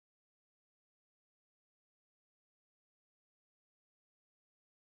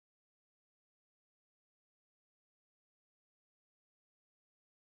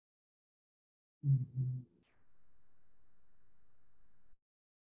Mhm.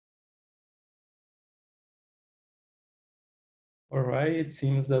 All right, it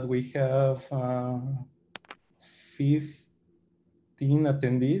seems that we have 15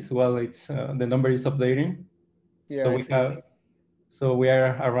 attendees. Well, it's the number is updating. Yeah, So I we see. have, so we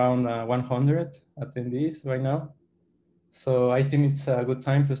are around 100 attendees right now. So I think it's a good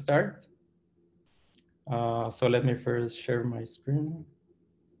time to start. So let me first share my screen.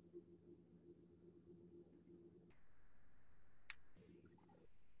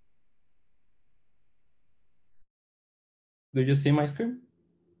 Do you see my screen?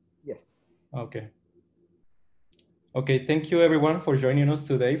 Yes. Okay. Okay, thank you everyone for joining us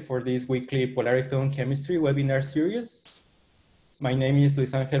today for this weekly Polariton chemistry webinar series. My name is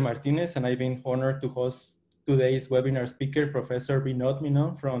Luis Angel Martinez, and I've been honored to host today's webinar speaker, Professor Vinod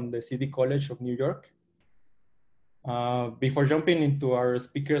Menon from the City College of New York. Before jumping into our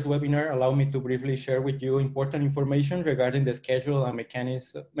speaker's webinar, allow me to briefly share with you important information regarding the schedule and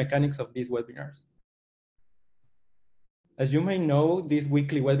mechanics of these webinars. As you may know, this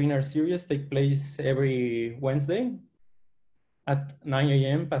weekly webinar series takes place every Wednesday at 9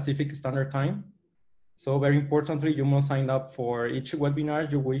 a.m. Pacific Standard Time. So very importantly, you must sign up for each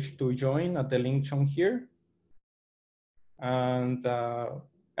webinar you wish to join at the link shown here, and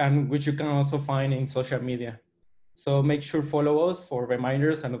which you can also find in social media. So make sure follow us for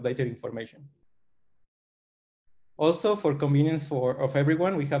reminders and updated information. Also, for convenience of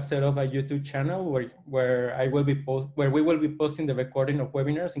everyone, we have set up a YouTube channel where we will be posting the recording of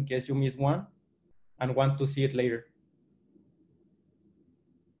webinars in case you miss one and want to see it later.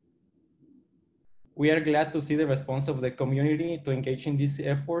 We are glad to see the response of the community to engage in this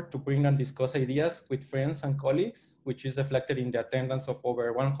effort to bring and discuss ideas with friends and colleagues, which is reflected in the attendance of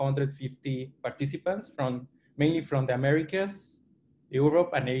over 150 participants mainly from the Americas, Europe,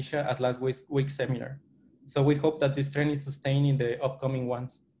 and Asia at last week's seminar. So we hope that this trend is sustained in the upcoming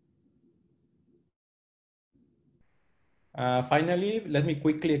ones. Finally, let me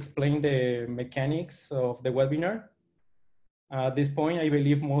quickly explain the mechanics of the webinar. At this point, I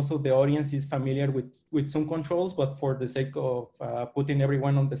believe most of the audience is familiar with some controls, but for the sake of putting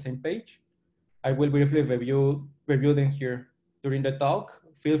everyone on the same page, I will briefly review them here. During the talk,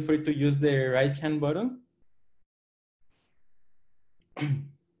 feel free to use the raise hand button.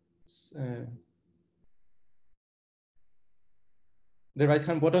 uh, the raise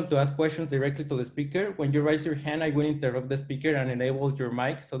hand button to ask questions directly to the speaker. When you raise your hand, I will interrupt the speaker and enable your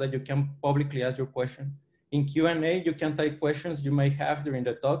mic so that you can publicly ask your question. In Q&A, you can type questions you may have during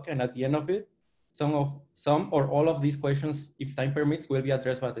the talk, and at the end of it, some or all of these questions, if time permits, will be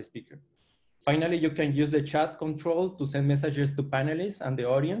addressed by the speaker. Finally, you can use the chat control to send messages to panelists and the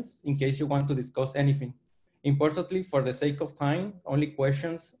audience in case you want to discuss anything. Importantly, for the sake of time, only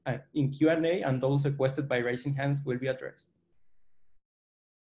questions in Q&A and those requested by raising hands will be addressed.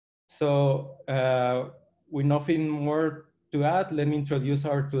 So with nothing more to add, let me introduce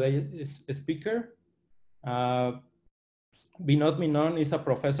our today's speaker. Vinod Menon is a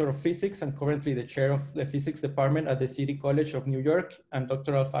professor of physics and currently the chair of the physics department at the City College of New York and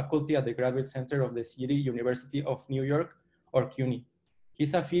doctoral faculty at the Graduate Center of the City University of New York, or CUNY.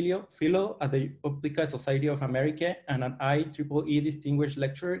 He's a fellow at the Optical Society of America and an IEEE Distinguished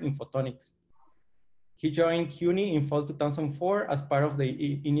Lecturer in Photonics. He joined CUNY in fall 2004 as part of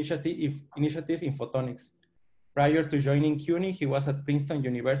the initiative in Photonics. Prior to joining CUNY, he was at Princeton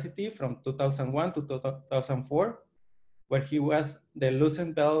University from 2001 to 2004, where he was the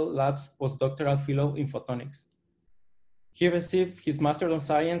Lucent Bell Labs postdoctoral fellow in photonics. He received his Master of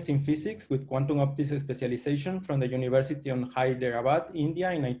Science in Physics with quantum optics specialization from the University of Hyderabad,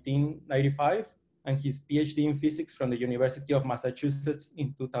 India in 1995, and his PhD in Physics from the University of Massachusetts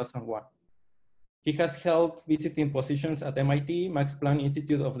in 2001. He has held visiting positions at MIT, Max Planck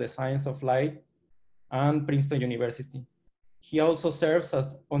Institute of the Science of Light, and Princeton University. He also serves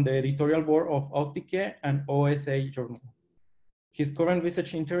on the editorial board of Optique and OSA Journal. His current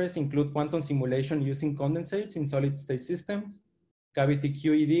research interests include quantum simulation using condensates in solid-state systems, cavity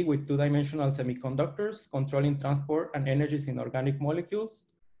QED with two-dimensional semiconductors, controlling transport and energies in organic molecules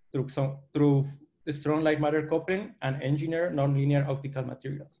through strong light-matter coupling, and engineer nonlinear optical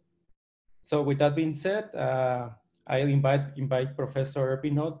materials. So with that being said, I'll invite Professor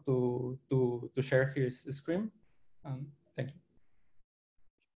Vinod to share his screen. Thank you.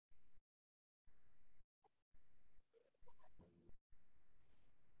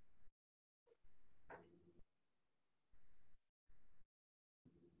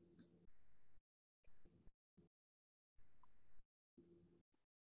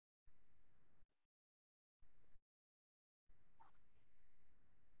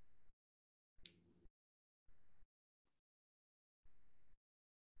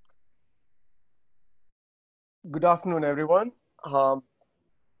 Good afternoon, everyone.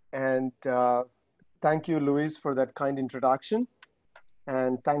 And thank you, Luis, for that kind introduction.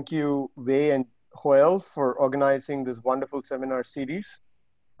 And thank you, Wei and Hoel, for organizing this wonderful seminar series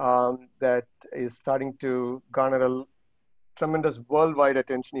that is starting to garner a tremendous worldwide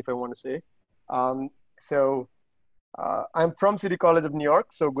attention, if I want to say. I'm from City College of New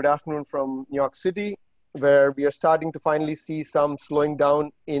York. So good afternoon from New York City, where we are starting to finally see some slowing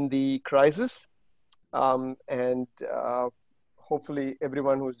down in the crisis. And hopefully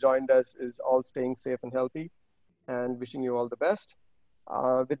everyone who's joined us is all staying safe and healthy, and wishing you all the best.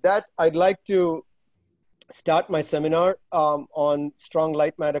 With that, I'd like to start my seminar on strong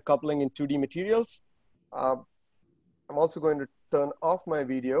light matter coupling in 2D materials. I'm also going to turn off my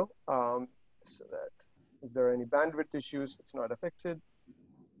video so that if there are any bandwidth issues, it's not affected.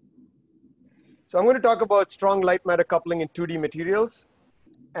 So I'm going to talk about strong light matter coupling in 2D materials.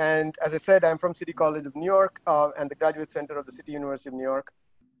 And as I said, I'm from City College of New York and the Graduate Center of the City University of New York.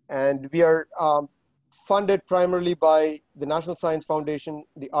 And we are funded primarily by the National Science Foundation,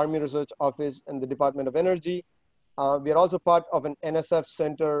 the Army Research Office, and the Department of Energy. We are also part of an NSF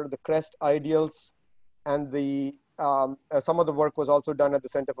center, the CREST Ideals, and some of the work was also done at the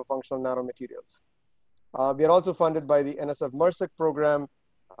Center for Functional Nanomaterials. We are also funded by the NSF MRSEC program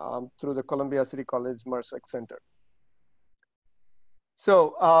through the Columbia City College MRSEC Center.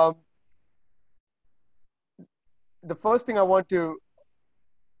 So the first thing I want to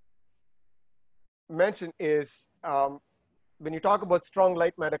mention is when you talk about strong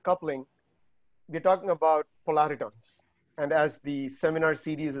light matter coupling, we're talking about polaritons. And as the seminar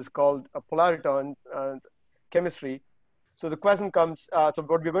series is called Polariton chemistry, so the question comes, so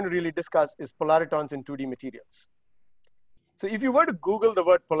what we're going to really discuss is polaritons in 2D materials. So if you were to Google the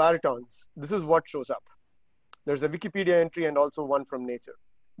word polaritons, this is what shows up. There's a Wikipedia entry and also one from Nature,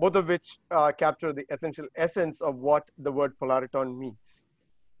 both of which capture the essential essence of what the word polariton means.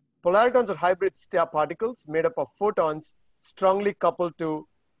 Polaritons are hybrid star particles made up of photons strongly coupled to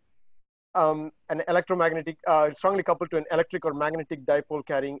an electromagnetic, strongly coupled to an electric or magnetic dipole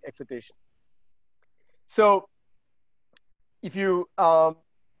carrying excitation. So if you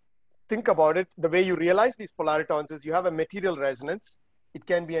think about it, the way you realize these polaritons is you have a material resonance. It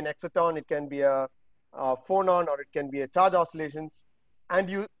can be an exciton, it can be a phonon, or it can be a charge oscillations, and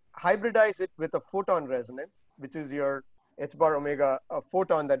you hybridize it with a photon resonance, which is your h bar omega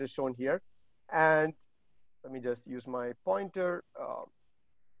photon that is shown here. And let me just use my pointer.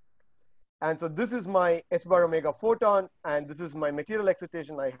 And so this is my h bar omega photon, and this is my material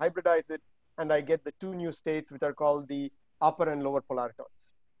excitation. I hybridize it, and I get the two new states, which are called the upper and lower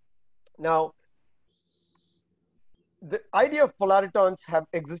polaritons. Now, the idea of polaritons have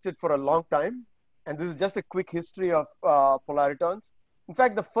existed for a long time. And this is just a quick history of polaritons. In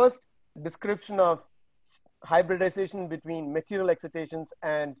fact, the first description of hybridization between material excitations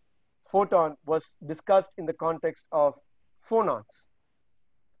and photon was discussed in the context of phonons.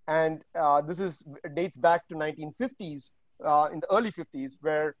 And this dates back to 1950s, in the early 50s,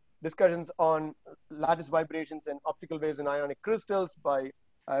 where discussions on lattice vibrations and optical waves in ionic crystals by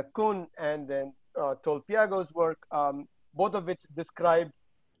CUNY and then Tolpiago's work, both of which described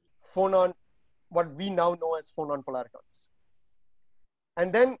phonon, what we now know as phonon polaritons.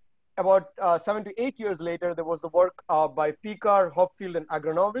 And then about 7 to 8 years later, there was the work by Picard, Hopfield, and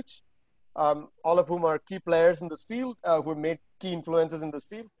Agranovich, all of whom are key players in this field, who have made key influences in this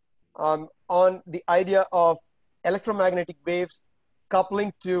field, on the idea of electromagnetic waves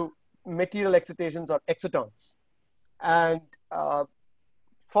coupling to material excitations or excitons. And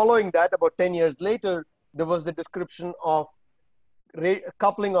following that, about 10 years later, there was the description of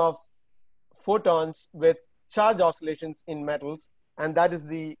coupling of photons with charge oscillations in metals, and that is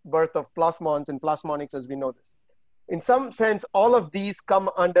the birth of plasmons and plasmonics as we know this. In some sense, all of these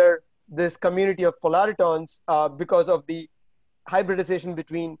come under this community of polaritons because of the hybridization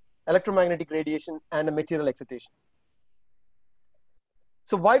between electromagnetic radiation and a material excitation.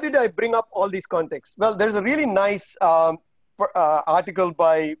 So why did I bring up all these contexts? Well, there's a really nice article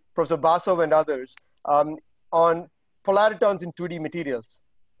by Professor Basov and others on polaritons in 2D materials.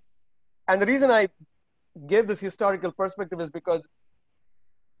 And the reason I gave this historical perspective is because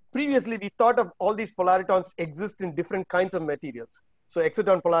previously we thought of all these polaritons exist in different kinds of materials. So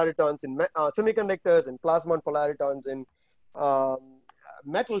exciton polaritons in semiconductors and plasmon polaritons in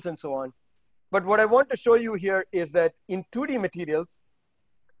metals and so on. But what I want to show you here is that in 2D materials,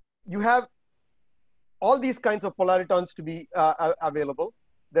 you have all these kinds of polaritons to be available.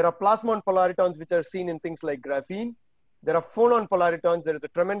 There are plasmon polaritons, which are seen in things like graphene. There are phonon polaritons. There is a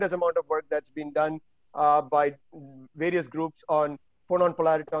tremendous amount of work that's been done by various groups on phonon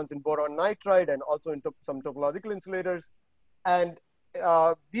polaritons in boron nitride and also in some topological insulators. And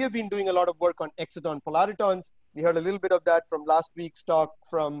we have been doing a lot of work on exciton polaritons. We heard a little bit of that from last week's talk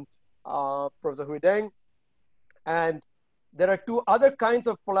from Professor Hui Deng. And there are two other kinds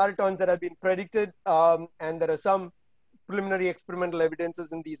of polaritons that have been predicted, and there are some preliminary experimental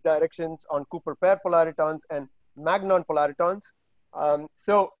evidences in these directions on Cooper pair polaritons and Magnon polaritons.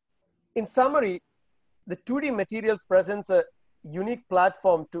 So in summary, the 2D materials presents a unique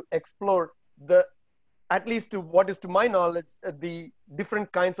platform to explore at least to what is to my knowledge, the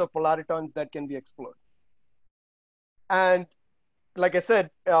different kinds of polaritons that can be explored. And like I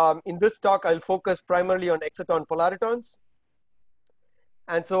said, in this talk, I'll focus primarily on exciton polaritons.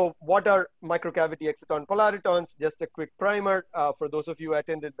 And so what are microcavity exciton polaritons? Just a quick primer for those of you who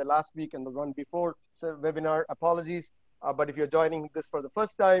attended the last week and the one before webinar, apologies. But if you're joining this for the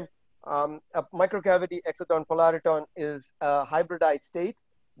first time, a microcavity exciton polariton is a hybridized state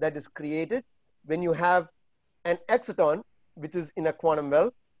that is created when you have an exciton, which is in a quantum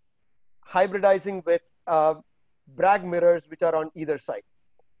well, hybridizing with Bragg mirrors, which are on either side.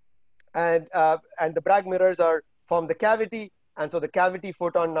 And the Bragg mirrors form the cavity. And so the cavity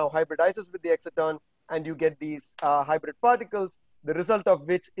photon now hybridizes with the exciton, and you get these hybrid particles, the result of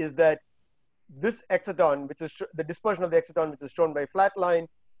which is that this exciton, which is the dispersion of the exciton, which is shown by a flat line,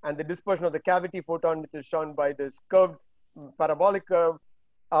 and the dispersion of the cavity photon, which is shown by this curved parabolic curve,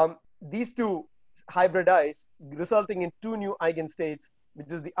 these two hybridize, resulting in two new eigenstates, which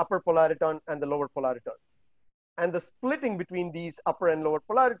is the upper polariton and the lower polariton. And the splitting between these upper and lower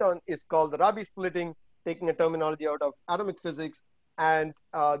polariton is called the Rabi splitting, taking a terminology out of atomic physics. And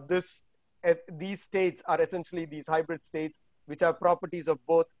these states are essentially these hybrid states, which have properties of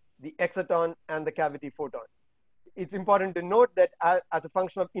both the exciton and the cavity photon. It's important to note that as a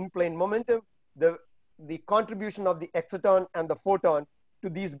function of in-plane momentum, the contribution of the exciton and the photon to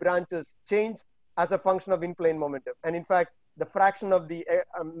these branches change as a function of in-plane momentum. And in fact, the fraction of the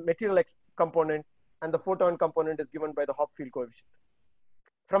material component and the photon component is given by the Hopfield coefficient.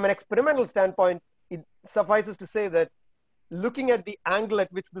 From an experimental standpoint, it suffices to say that looking at the angle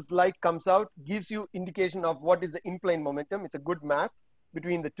at which this light comes out gives you indication of what is the in-plane momentum. It's a good map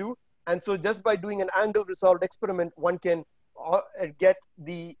between the two. And so just by doing an angle resolved experiment, one can get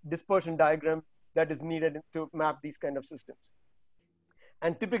the dispersion diagram that is needed to map these kind of systems.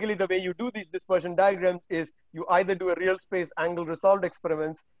 And typically the way you do these dispersion diagrams is you either do a real space angle resolved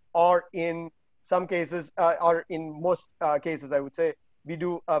experiments, or in some cases, or in most cases, I would say, we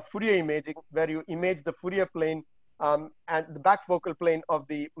do Fourier imaging, where you image the Fourier plane and the back focal plane of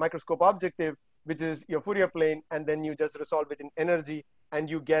the microscope objective, which is your Fourier plane, and then you just resolve it in energy, and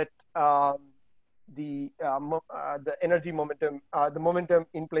you get the energy momentum, the momentum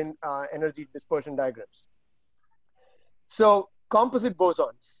in plane energy dispersion diagrams. So composite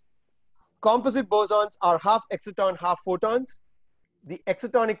bosons. Composite bosons are half exciton, half photons. The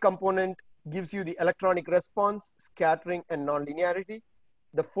excitonic component gives you the electronic response, scattering, and nonlinearity.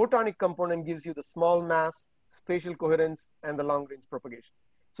 The photonic component gives you the small mass, spatial coherence, and the long-range propagation.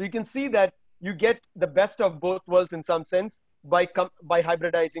 So you can see that you get the best of both worlds in some sense by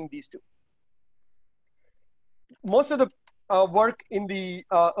hybridizing these two. Most of the work in the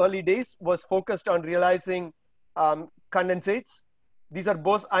early days was focused on realizing condensates. These are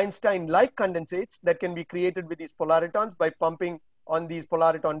Bose-Einstein-like condensates that can be created with these polaritons by pumping on these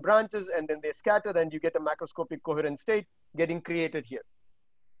polariton branches, and then they scatter, and you get a macroscopic coherent state getting created here.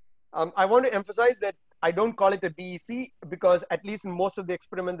 I want to emphasize that I don't call it a BEC because at least in most of the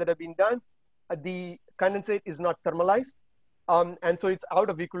experiments that have been done, the condensate is not thermalized. And so it's out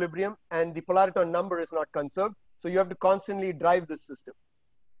of equilibrium, and the polariton number is not conserved. So you have to constantly drive this system.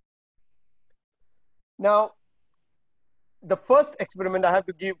 Now, the first experiment, I have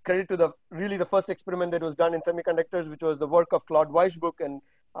to give credit to really the first experiment that was done in semiconductors, which was the work of Claude Weisbuch and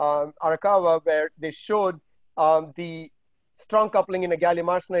Arakawa, where they showed the strong coupling in a gallium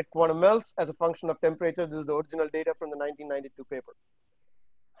arsenide quantum wells as a function of temperature. This is the original data from the 1992 paper.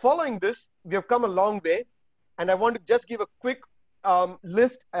 Following this, we have come a long way, and I want to just give a quick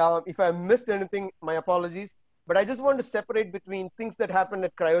list. If I missed anything, my apologies. But I just want to separate between things that happen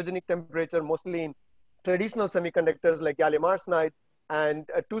at cryogenic temperature, mostly in traditional semiconductors like gallium arsenide and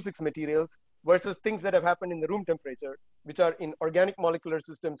 2,6 materials, versus things that have happened in the room temperature, which are in organic molecular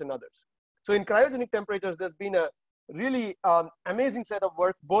systems and others. So in cryogenic temperatures, there's been a really amazing set of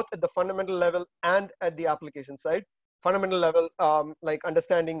work, both at the fundamental level and at the application side. Fundamental level, like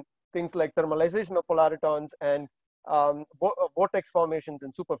understanding things like thermalization of polaritons and vortex formations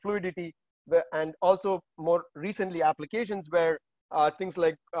and superfluidity, and also more recently applications where things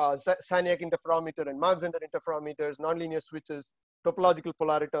like Sagnac interferometer and Mach-Zehnder interferometers, nonlinear switches, topological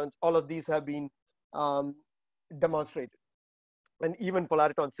polaritons, all of these have been demonstrated. And even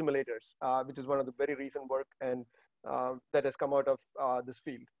polariton simulators, which is one of the very recent work and that has come out of this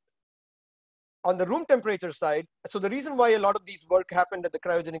field. On the room temperature side, so the reason why a lot of these work happened at the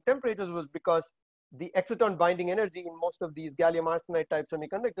cryogenic temperatures was because the exciton binding energy in most of these gallium arsenide type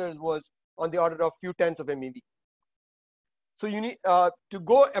semiconductors was on the order of few tenths of MeV. So you need to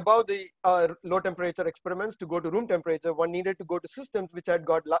go above the low temperature experiments to go to room temperature. One needed to go to systems which had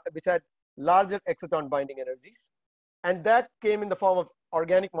larger exciton binding energies, and that came in the form of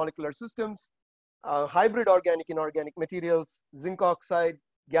organic molecular systems, hybrid organic inorganic materials, zinc oxide,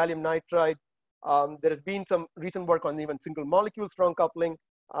 gallium nitride. There has been some recent work on even single molecule strong coupling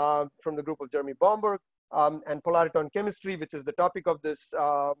from the group of Jeremy Bomberg, and polariton chemistry, which is the topic of this,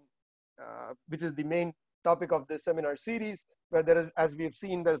 which is the main topic of this seminar series, where there is, as we have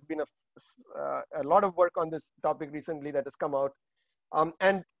seen, there's been a lot of work on this topic recently that has come out.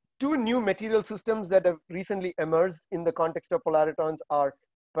 And two new material systems that have recently emerged in the context of polaritons are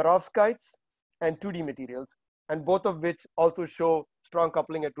perovskites and 2D materials, and both of which also show strong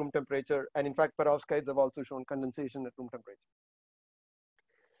coupling at room temperature. And in fact, perovskites have also shown condensation at room temperature.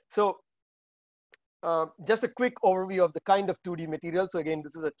 So just a quick overview of the kind of 2D material. So again,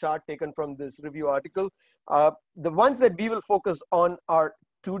 this is a chart taken from this review article. The ones that we will focus on are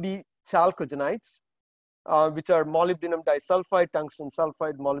 2D chalcogenides, which are molybdenum disulfide, tungsten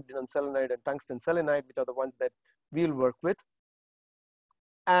sulfide, molybdenum selenide, and tungsten selenide, which are the ones that we'll work with.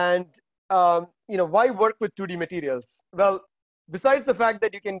 And why work with 2D materials? Well, besides the fact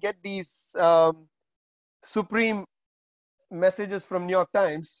that you can get these supreme messages from New York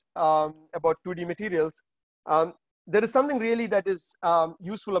Times about 2D materials, there is something really that is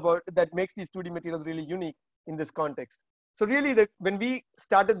useful about that makes these 2D materials really unique in this context. So really, when we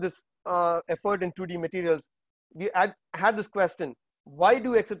started this effort in 2D materials, we had this question: why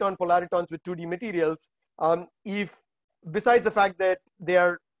do exciton polaritons with 2D materials? If besides the fact that they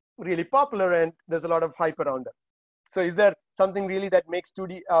are really popular and there's a lot of hype around them, so is there something really that makes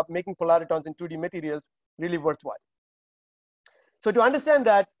making polaritons in 2D materials really worthwhile? So to understand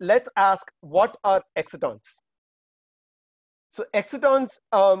that, let's ask, what are excitons? So excitons,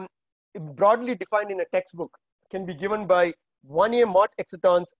 broadly defined in a textbook, can be given by 1A Mott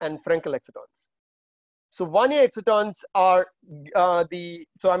excitons and Frenkel excitons. So 1A excitons are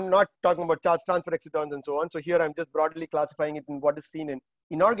so I'm not talking about charge transfer excitons and so on. So here I'm just broadly classifying it in what is seen in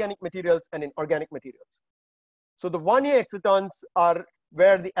inorganic materials and in organic materials. So the 1A excitons are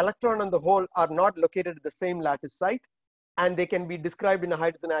where the electron and the hole are not located at the same lattice site, and they can be described in a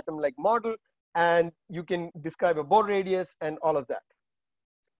hydrogen atom-like model, and you can describe a Bohr radius and all of that.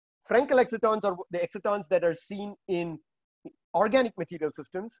 Frenkel excitons are the excitons that are seen in organic material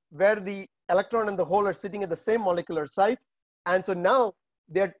systems, where the electron and the hole are sitting at the same molecular site, and so now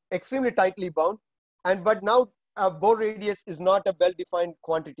they're extremely tightly bound, but now Bohr radius is not a well-defined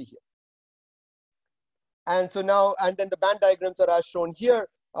quantity here. And so now, and then the band diagrams are as shown here.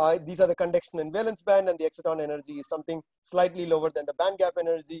 These are the conduction and valence band, and the exciton energy is something slightly lower than the band gap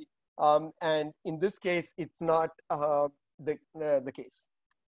energy. And in this case, it's not the case.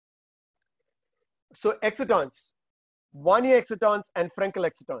 So excitons, 1A excitons and Frenkel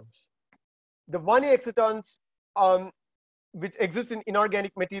excitons. The 1A excitons, which exist in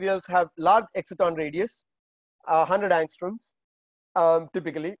inorganic materials, have large exciton radius, 100 angstroms,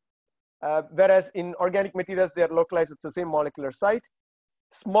 typically. Whereas in organic materials, they are localized at the same molecular site.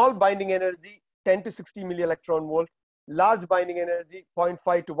 Small binding energy, 10 to 60 millielectron volt. Large binding energy,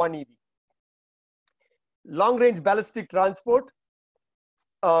 0.5 to 1 eV. Long range ballistic transport,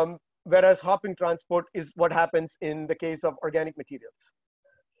 whereas hopping transport is what happens in the case of organic materials.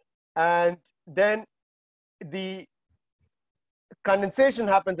 And then the condensation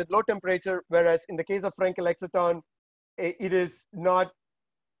happens at low temperature, whereas in the case of Frenkel exciton, it is not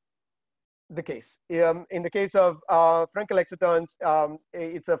the case. In the case of Frenkel excitons,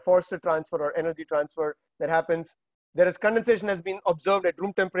 it's a Forster transfer or energy transfer that happens. There is condensation has been observed at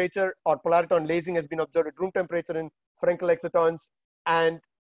room temperature, or polariton lasing has been observed at room temperature in Frenkel excitons, and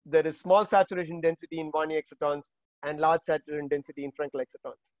there is small saturation density in 1A excitons and large saturation density in Frenkel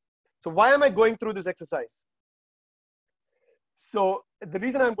excitons. So why am I going through this exercise? So the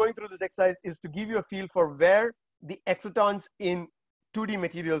reason I'm going through this exercise is to give you a feel for where the excitons in 2D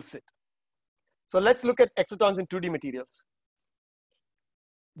materials sit. So let's look at excitons in 2D materials.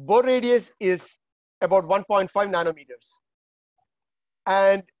 Bohr radius is about 1.5 nanometers.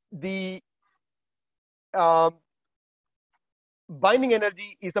 And the binding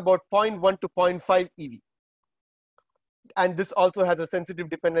energy is about 0.1 to 0.5 eV. And this also has a sensitive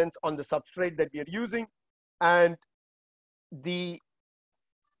dependence on the substrate that we are using. And the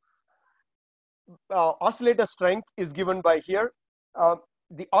oscillator strength is given by here.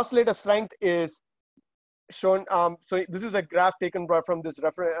 The oscillator strength is shown. So this is a graph taken from this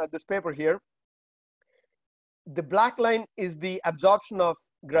this paper here. The black line is the absorption of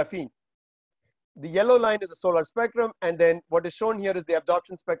graphene. The yellow line is the solar spectrum, and then what is shown here is the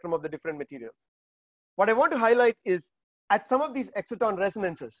absorption spectrum of the different materials. What I want to highlight is at some of these exciton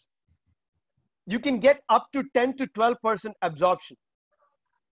resonances, you can get up to 10 to 12% absorption.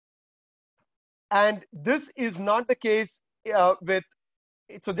 And this is not the case with,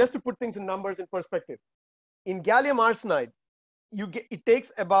 so just to put things in numbers in perspective, in gallium arsenide, it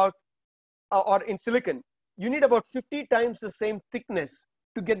takes about, or in silicon, you need about 50 times the same thickness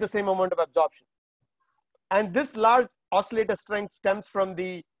to get the same amount of absorption. And this large oscillator strength stems from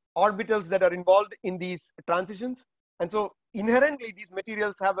the orbitals that are involved in these transitions. And so inherently, these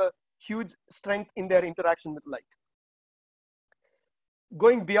materials have a huge strength in their interaction with light.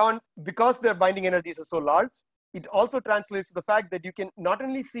 Going beyond, because their binding energies are so large, it also translates to the fact that you can not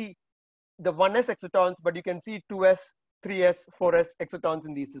only see the 1s excitons, but you can see 2s, 3s, 4s excitons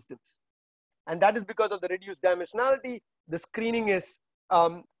in these systems. And that is because of the reduced dimensionality. The screening is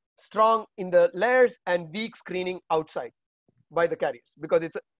strong in the layers and weak screening outside by the carriers, because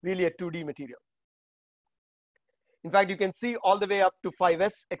it's really a 2D material. In fact, you can see all the way up to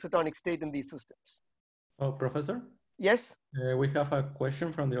 5s excitonic state in these systems. Oh, Professor? Yes? We have a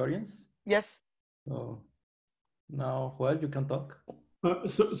question from the audience. Yes? So now, well, you can talk.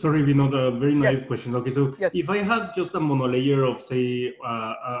 Sorry, Vinod, a very naive Yes. question. Okay, so yes. If I had just a monolayer of, say,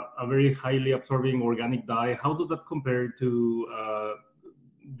 a very highly absorbing organic dye, how does that compare to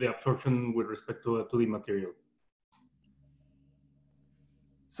the absorption with respect to a 2D material?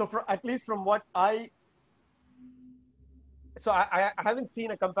 So at least from what I haven't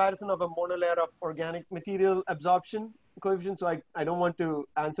seen a comparison of a monolayer of organic material absorption coefficient, so I don't want to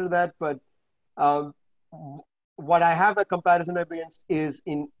answer that, but what I have a comparison against is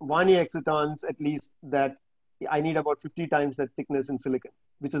in Wannier excitons, at least, that I need about 50 times that thickness in silicon,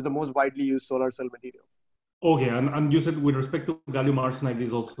 which is the most widely used solar cell material. Okay, and you said with respect to gallium arsenide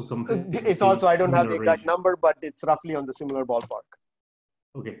is also something. It's also, I don't have the exact number, but it's roughly on the similar ballpark.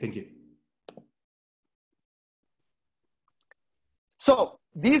 Okay, thank you. So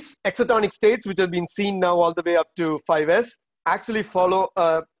these excitonic states, which have been seen now all the way up to 5s, actually follow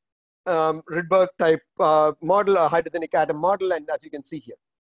a Rydberg type model, a hydrogenic atom model, and as you can see here.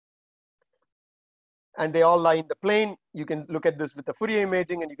 And they all lie in the plane. You can look at this with the Fourier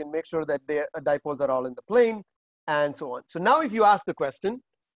imaging, and you can make sure that the dipoles are all in the plane, and so on. So now if you ask the question,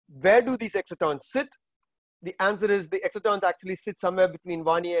 where do these excitons sit? The answer is the excitons actually sit somewhere between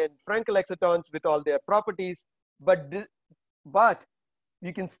Wannier and Frankel excitons with all their properties, but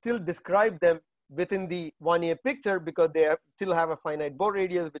you can still describe them within the Wannier picture because they still have a finite Bohr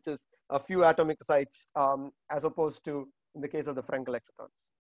radius, which is a few atomic sites, as opposed to in the case of the Frankel excitons.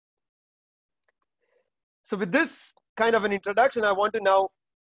 So with this kind of an introduction, I want to now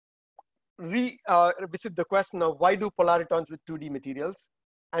revisit the question of why do polaritons with 2D materials?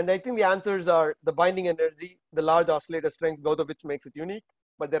 And I think the answers are the binding energy, the large oscillator strength, both of which makes it unique,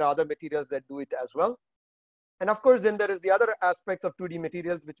 but there are other materials that do it as well. And of course, then there is the other aspects of 2D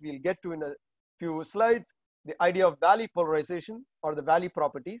materials, which we'll get to in a few slides, the idea of valley polarization or the valley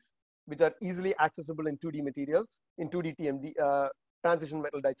properties, which are easily accessible in 2D materials, in 2D TMD, transition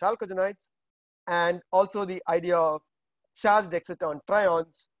metal dichalcogenides, and also the idea of charged exciton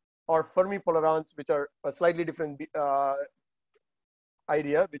trions or Fermi polarons, which are a slightly different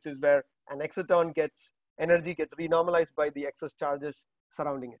idea, which is where an exciton energy gets renormalized by the excess charges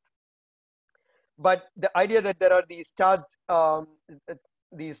surrounding it. But the idea that there are these charged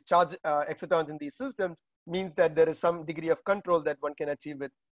excitons in these systems means that there is some degree of control that one can achieve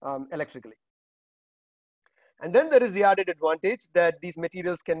with electrically. And then there is the added advantage that these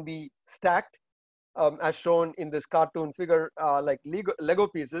materials can be stacked, as shown in this cartoon figure, like Lego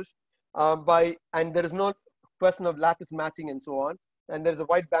pieces, and there is no question of lattice matching and so on. And there's a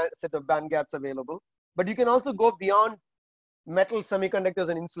wide set of band gaps available. But you can also go beyond metal semiconductors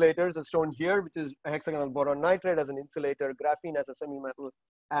and insulators, as shown here, which is hexagonal boron nitride as an insulator, graphene as a semi-metal,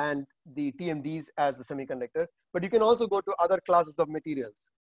 and the TMDs as the semiconductor. But you can also go to other classes of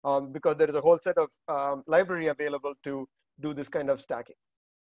materials because there is a whole set of library available to do this kind of stacking,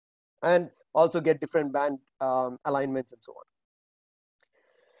 and also get different band alignments and so on.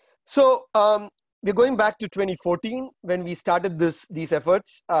 So we're going back to 2014 when we started these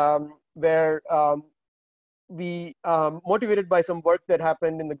efforts, where we, motivated by some work that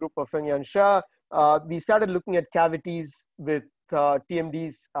happened in the group of Fengyan Shah, we started looking at cavities with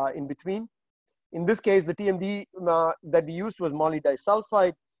TMDs in between. In this case, the TMD that we used was moly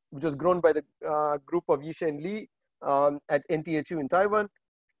disulfide, which was grown by the group of Yishe and Lee at NTHU in Taiwan.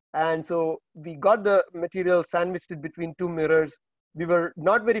 And so we got the material sandwiched it between two mirrors. We were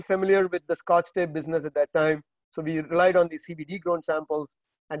not very familiar with the Scotch tape business at that time. So we relied on the CVD grown samples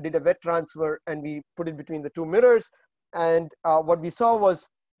and did a wet transfer, and we put it between the two mirrors. And what we saw was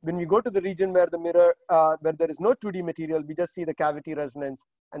when we go to the region where the mirror, where there is no 2D material, we just see the cavity resonance.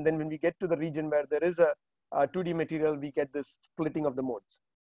 And then when we get to the region where there is a 2D material, we get this splitting of the modes.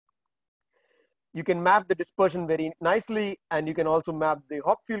 You can map the dispersion very nicely, and you can also map the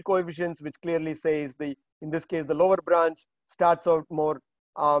Hopfield coefficients, which clearly says in this case, the lower branch starts out more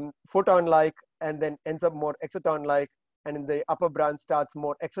photon-like and then ends up more exciton-like, and in the upper branch starts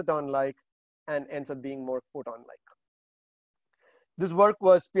more exciton-like and ends up being more photon-like. This work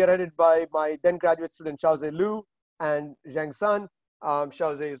was spearheaded by my then graduate student Xiaozhe Liu and Zhang Sun.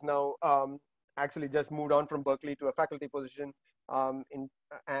 Xiaozhe is now actually just moved on from Berkeley to a faculty position in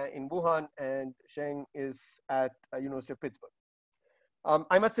Wuhan, and Sheng is at University of Pittsburgh.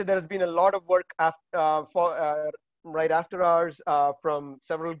 I must say there has been a lot of work right after ours from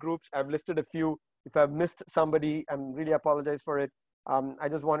several groups. I've listed a few. If I've missed somebody, I'm really apologize for it. I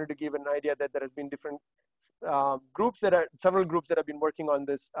just wanted to give an idea that there has been different several groups that have been working on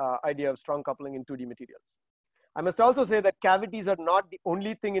this idea of strong coupling in 2D materials. I must also say that cavities are not the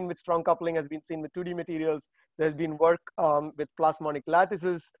only thing in which strong coupling has been seen with 2D materials. There's been work with plasmonic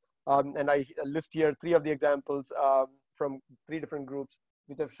lattices, and I list here 3 of the examples from 3 different groups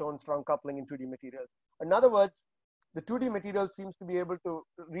which have shown strong coupling in 2D materials. In other words, the 2D material seems to be able to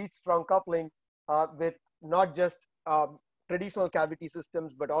reach strong coupling with not just traditional cavity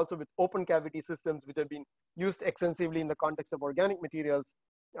systems, but also with open cavity systems, which have been used extensively in the context of organic materials,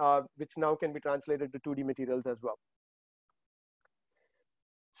 which now can be translated to 2D materials as well.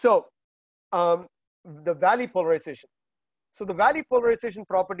 So the valley polarization. So the valley polarization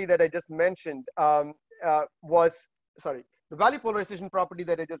property that I just mentioned the valley polarization property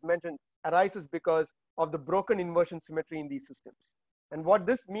that I just mentioned arises because of the broken inversion symmetry in these systems. And what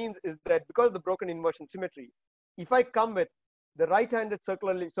this means is that because of the broken inversion symmetry, if I come with the right-handed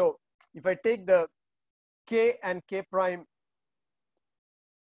circularly, so if I take the K and K prime,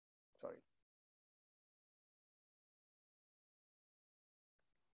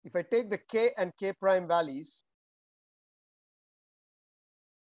 if I take the K and K prime values,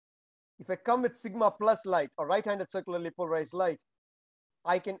 if I come with sigma plus light or right-handed circularly polarized light,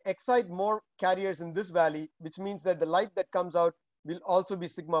 I can excite more carriers in this valley, which means that the light that comes out will also be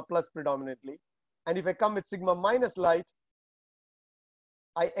sigma plus predominantly. And if I come with sigma minus light,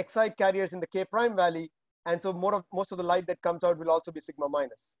 I excite carriers in the K prime valley, and so most of the light that comes out will also be sigma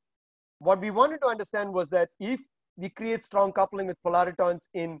minus. What we wanted to understand was that if we create strong coupling with polaritons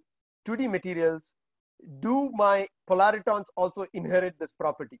in 2D materials, do my polaritons also inherit this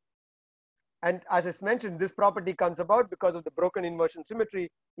property? And as I mentioned, this property comes about because of the broken inversion symmetry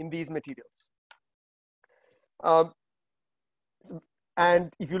in these materials.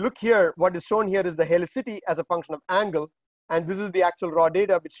 And if you look here, what is shown here is the helicity as a function of angle. And this is the actual raw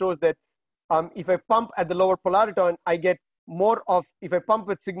data, which shows that if I pump at the lower polariton, I get more of, if I pump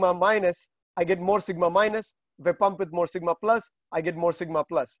with sigma minus, I get more sigma minus. If I pump with more sigma plus, I get more sigma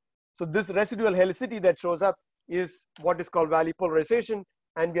plus. So this residual helicity that shows up is what is called valley polarization.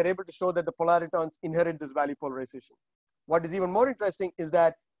 And we are able to show that the polaritons inherit this valley polarization. What is even more interesting is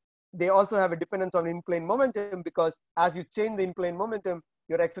that they also have a dependence on in-plane momentum, because as you change the in-plane momentum,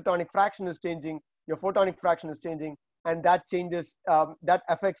 your excitonic fraction is changing, your photonic fraction is changing, and that changes, that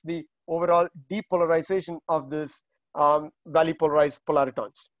affects the overall depolarization of this valley polarized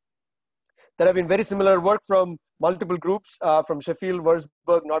polaritons. There have been very similar work from multiple groups, from Sheffield,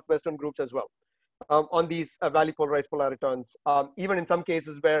 Würzburg, Northwestern groups as well, on these valley polarized polaritons, even in some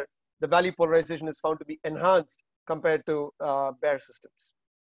cases where the valley polarization is found to be enhanced compared to bare systems.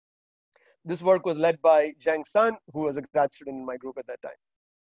 This work was led by Zhang Sun, who was a grad student in my group at that time.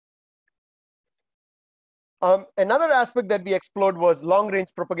 Another aspect that we explored was long-range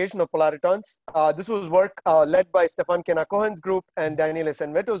propagation of polaritons. This was work led by Stefan Kenna-Cohen's group and Daniel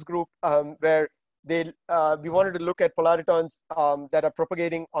Esenveto's group, where we wanted to look at polaritons that are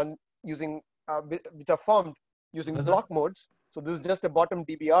propagating on using, which are formed using block modes. So this is just a bottom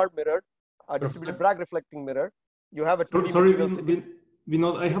DBR mirror, a distributed Bragg reflecting mirror. You have a 2D material.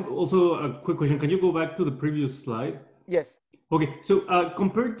 Vinod, I have also a quick question. Can you go back to the previous slide? Yes. Okay, so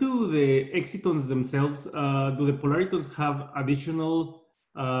compared to the excitons themselves, do the polaritons have additional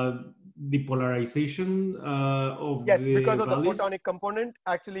depolarization of yes, the because of values? the photonic component,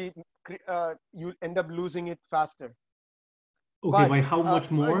 actually you'll end up losing it faster. Okay, by how much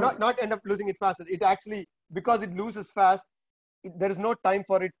more? Not end up losing it faster. It actually, because it loses fast, there is no time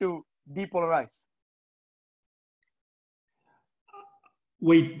for it to depolarize.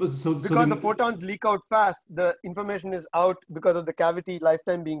 Wait, because the photons leak out fast, the information is out because of the cavity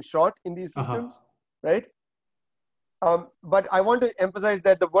lifetime being short in these systems, right? But I want to emphasize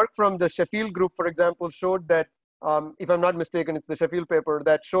that the work from the Sheffield group, for example, showed that, if I'm not mistaken, it's the Sheffield paper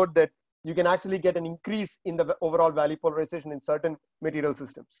that showed that you can actually get an increase in the overall valley polarization in certain material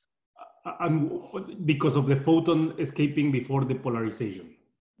systems. Because of the photon escaping before the polarization?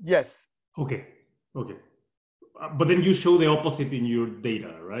 Yes. Okay, okay. But then you show the opposite in your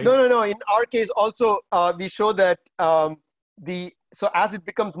data, right? No. In our case also, we show that so as it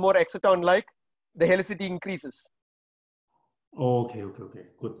becomes more exciton-like, the helicity increases. Okay,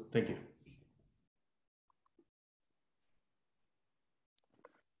 good, thank you.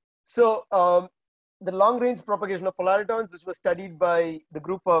 So the long-range propagation of polaritons, this was studied by the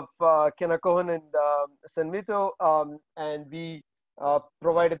group of Kenna Cohen and Senmito, and we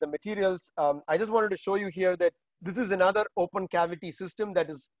provided the materials. I just wanted to show you here that this is another open cavity system that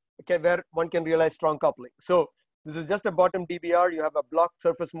is where one can realize strong coupling. So this is just a bottom DBR. You have a blocked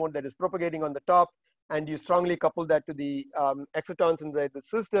surface mode that is propagating on the top, and you strongly couple that to the excitons inside the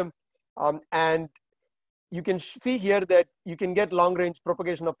system. And you can see here that you can get long-range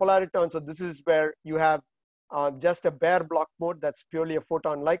propagation of polaritons. So this is where you have just a bare block mode that's purely a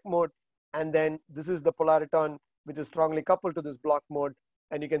photon-like mode. And then this is the polariton, which is strongly coupled to this block mode.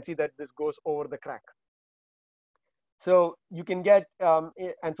 And you can see that this goes over the crack. So you can get,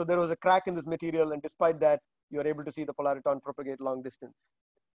 and so there was a crack in this material, and despite that, you're able to see the polariton propagate long distance.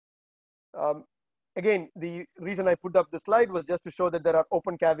 Again, the reason I put up the slide was just to show that there are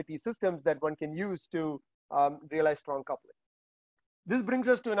open cavity systems that one can use to realize strong coupling. This brings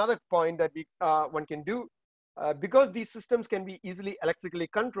us to another point that one can do. Because these systems can be easily electrically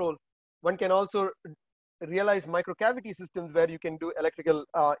controlled, one can also realize microcavity systems where you can do electrical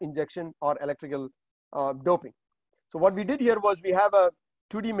injection or electrical doping. So what we did here was we have a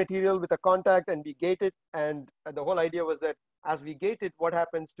 2D material with a contact and we gate it. And the whole idea was that as we gate it, what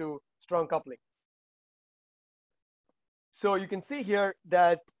happens to strong coupling? So you can see here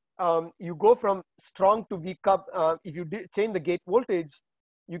that you go from strong to weak if you change the gate voltage,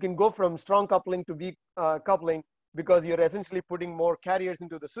 you can go from strong coupling to weak coupling because you're essentially putting more carriers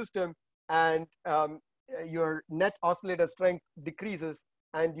into the system, and your net oscillator strength decreases,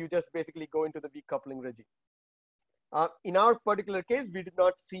 and you just basically go into the weak coupling regime. In our particular case, we did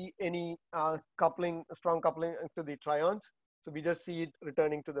not see any strong coupling to the trions. So we just see it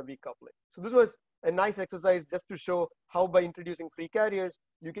returning to the weak coupling. So this was a nice exercise just to show how by introducing free carriers,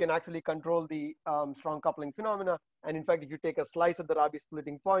 you can actually control the strong coupling phenomena. And in fact, if you take a slice at the Rabi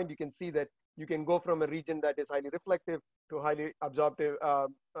splitting point, you can see that you can go from a region that is highly reflective to a highly absorptive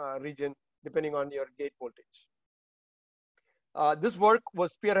region, depending on your gate voltage. This work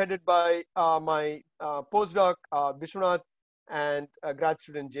was spearheaded by my postdoc, Vishwanath, and grad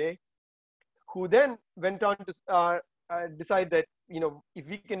student Jay, who then went on to decide that, if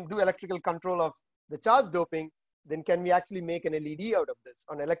we can do electrical control of the charge doping, then can we actually make an LED out of this,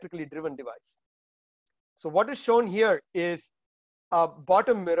 an electrically driven device? So what is shown here is a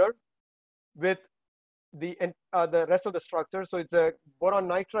bottom mirror with the rest of the structure. So it's a boron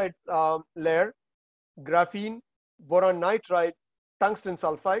nitride layer, graphene, boron nitride, tungsten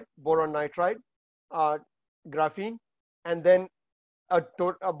sulfide, boron nitride, graphene, and then a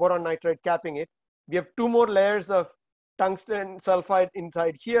boron nitride capping it. We have 2 more layers of tungsten sulfide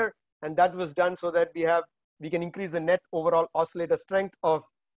inside here, and that was done so that we can increase the net overall oscillator strength of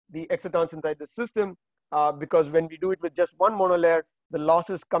the excitons inside the system, because when we do it with just one monolayer, the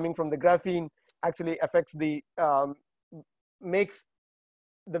losses coming from the graphene actually affects makes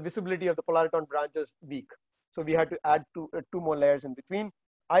the visibility of the polariton branches weak. So we had to add 2 more layers in between.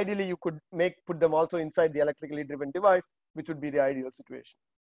 Ideally, you could put them also inside the electrically driven device, which would be the ideal situation.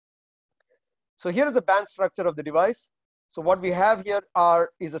 So here is the band structure of the device. So what we have here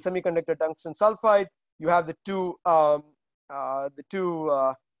is a semiconductor tungsten sulfide. You have the two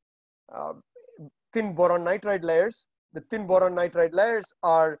thin boron nitride layers. The thin boron nitride layers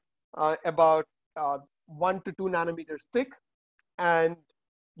are about 1 to 2 nanometers thick, and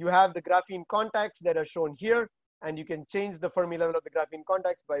you have the graphene contacts that are shown here, and you can change the Fermi level of the graphene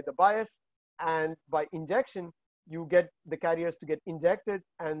contacts by the bias, and by injection, you get the carriers to get injected,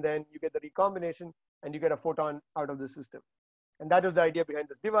 and then you get the recombination, and you get a photon out of the system. And that was the idea behind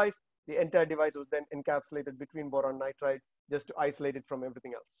this device. The entire device was then encapsulated between boron nitride just to isolate it from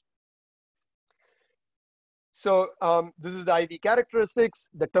everything else. So this is the IV characteristics.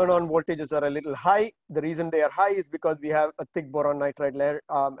 The turn-on voltages are a little high. The reason they are high is because we have a thick boron nitride layer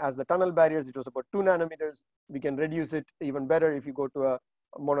as the tunnel barriers. It was about 2 nanometers. We can reduce it even better if you go to a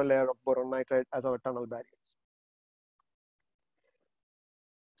monolayer of boron nitride as our tunnel barriers.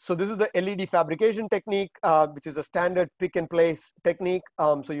 So this is the LED fabrication technique, which is a standard pick and place technique.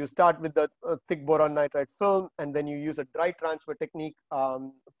 So you start with the thick boron nitride film, and then you use a dry transfer technique,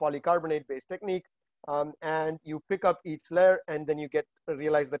 polycarbonate based technique. And you pick up each layer, and then you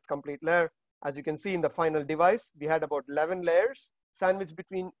realize that complete layer. As you can see in the final device, we had about 11 layers sandwiched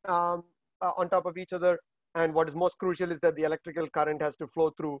between on top of each other. And what is most crucial is that the electrical current has to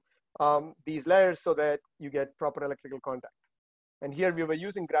flow through these layers so that you get proper electrical contact. And here we were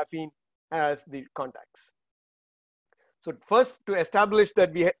using graphene as the contacts. So first, to establish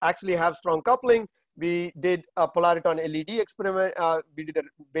that we actually have strong coupling, we did a Polariton LED experiment. We did a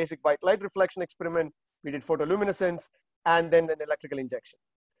basic white light reflection experiment. We did photoluminescence, and then an electrical injection.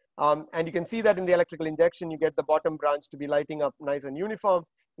 And you can see that in the electrical injection, you get the bottom branch to be lighting up nice and uniform.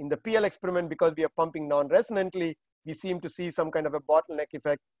 In the PL experiment, because we are pumping non-resonantly, we seem to see some kind of a bottleneck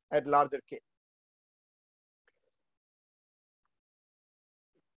effect at larger K.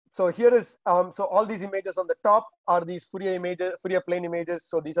 So here is, so all these images on the top are these Fourier images, Fourier plane images.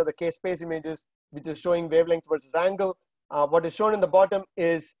 So these are the K-space images, which is showing wavelength versus angle. What is shown in the bottom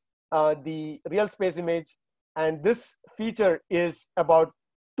is the real space image. And this feature is about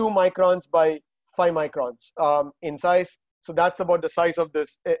 2 microns by 5 microns in size. So that's about the size of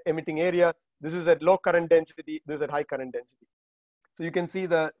this emitting area. This is at low current density. This is at high current density. So you can see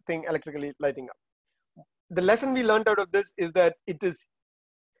the thing electrically lighting up. The lesson we learned out of this is that it is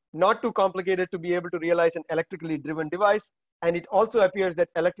not too complicated to be able to realize an electrically driven device. And it also appears that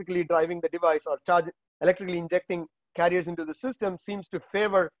electrically driving the device or electrically injecting carriers into the system seems to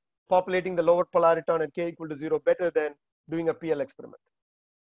favor populating the lower polariton at K equal to 0 better than doing a PL experiment.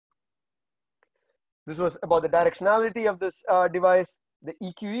 This was about the directionality of this device. The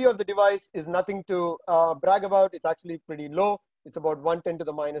EQE of the device is nothing to brag about. It's actually pretty low. It's about 110 to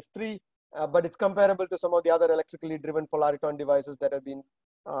the minus 3, but it's comparable to some of the other electrically driven polariton devices that have been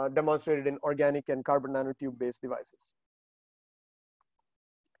demonstrated in organic and carbon nanotube based devices.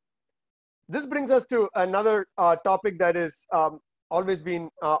 This brings us to another topic that is always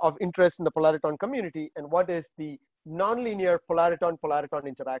been of interest in the polariton community, and what is the nonlinear polariton-polariton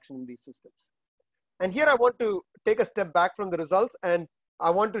interaction in these systems. And here I want to take a step back from the results, and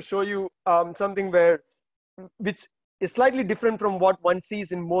I want to show you something which is slightly different from what one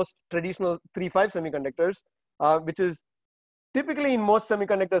sees in most traditional 3-5 semiconductors, which is typically in most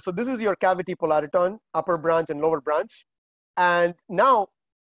semiconductors. So this is your cavity polariton, upper branch and lower branch. And now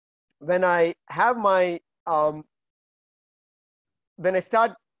when I have my, when I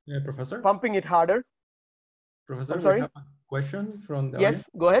start Professor? pumping it harder. Professor, I'm sorry? we have a question from the Yes, audience.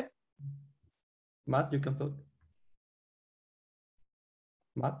 go ahead. Matt, you can talk.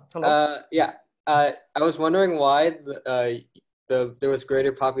 Matt? Hello? Yeah, I was wondering why there was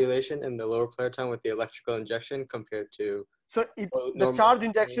greater population in the lower polariton with the electrical injection compared to. So the charge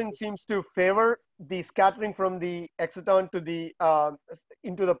injection seems to favor the scattering from the exciton to the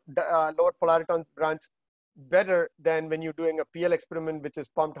into the lower polariton branch better than when you're doing a PL experiment, which is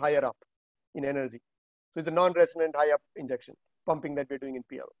pumped higher up in energy. So it's a non-resonant high up injection pumping that we're doing in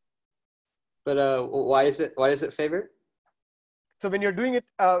PL. But why does it favor? So when you're doing it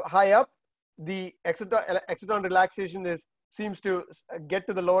high up, the exciton relaxation seems to get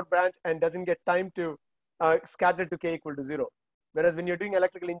to the lower branch and doesn't get time to scatter to K equal to 0. Whereas when you're doing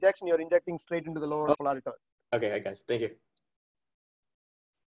electrical injection, you're injecting straight into the lower polariton. Okay, I got you. Thank you.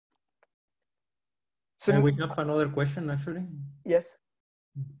 So we have another question, actually. Yes.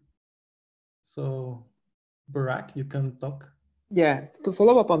 So, Barak, you can talk. Yeah, to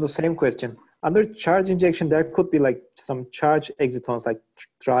follow up on the same question, under charge injection, there could be like some charge excitons, like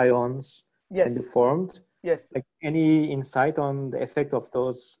tryons, yes, can be formed. Yes. Like any insight on the effect of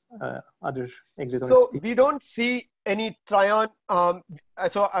those other excitons? So we don't see any tryon.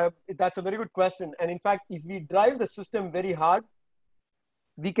 That's a very good question. And in fact, if we drive the system very hard,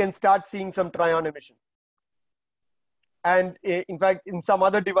 we can start seeing some tryon emission. And in fact, in some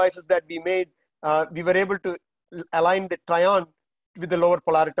other devices that we made, we were able to align the tryon with the lower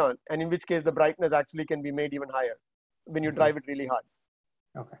polariton, and in which case the brightness actually can be made even higher when you drive it really hard.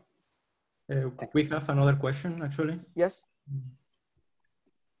 Okay. We have another question, actually. Yes.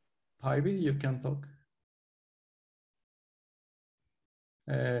 Ivy, you can talk.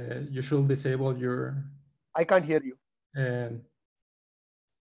 You should disable your. I can't hear you.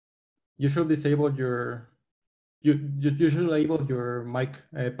 You should disable your. You should enable your mic,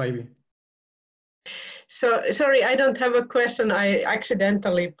 Ivy. So sorry, I don't have a question. I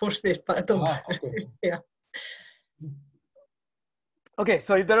accidentally pushed this button. Okay. Yeah. Okay,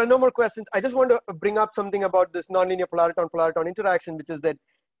 so if there are no more questions, I just want to bring up something about this nonlinear polariton-polariton interaction, which is that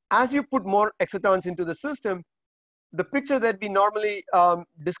as you put more excitons into the system, the picture that we normally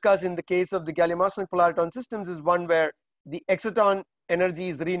discuss in the case of the gallium arsenide polariton systems is one where the exciton energy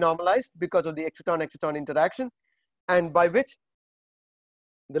is renormalized because of the exciton-exciton interaction, and by which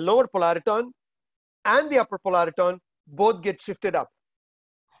the lower polariton and the upper polariton both get shifted up.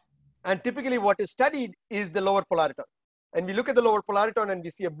 And typically what is studied is the lower polariton. And we look at the lower polariton and we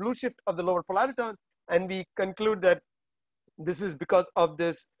see a blue shift of the lower polariton, and we conclude that this is because of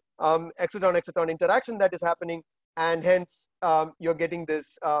this exciton-exciton interaction that is happening, and hence you're getting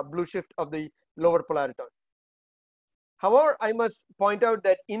this blue shift of the lower polariton. However, I must point out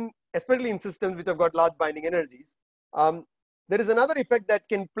that especially in systems which have got large binding energies, there is another effect that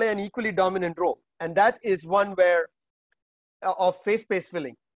can play an equally dominant role, and that is one where of phase space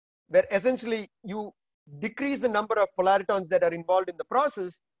filling, where essentially you decrease the number of polaritons that are involved in the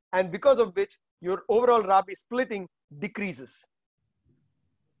process, and because of which your overall Rabi splitting decreases.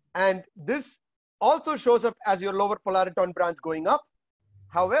 And this also shows up as your lower polariton branch going up.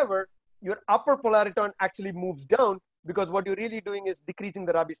 However, your upper polariton actually moves down because what you're really doing is decreasing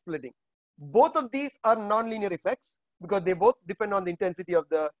the Rabi splitting. Both of these are nonlinear effects because they both depend on the intensity of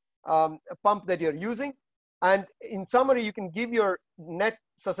the pump that you're using. And in summary, you can give your net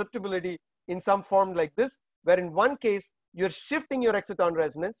susceptibility in some form like this, where in one case, you're shifting your exciton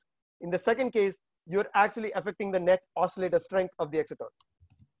resonance. In the second case, you're actually affecting the net oscillator strength of the exciton.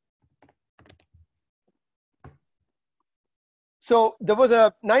 So there was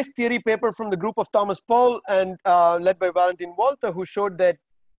a nice theory paper from the group of Thomas Paul and led by Valentin Walter, who showed that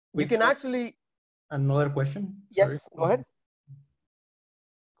you can actually... Another question? Yes, Sorry. go ahead.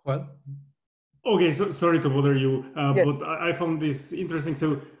 Well. Okay, so sorry to bother you, Yes. but I found this interesting.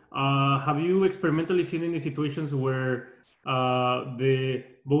 So have you experimentally seen any situations where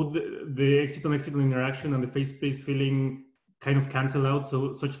both the exciton-exciton interaction and the phase space filling kind of cancel out,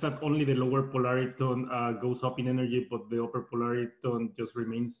 so such that only the lower polariton goes up in energy, but the upper polariton just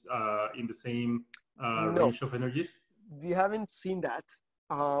remains in the same range of energies? We haven't seen that,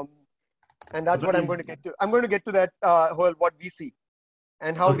 and that's what I'm going to get to. I'm going to get to that what we see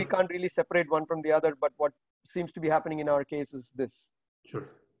and how we can't really separate one from the other, but what seems to be happening in our case is this. Sure.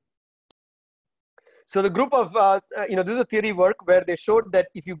 So the group of, this is a theory work where they showed that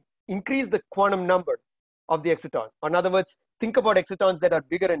if you increase the quantum number of the exciton, or in other words, think about excitons that are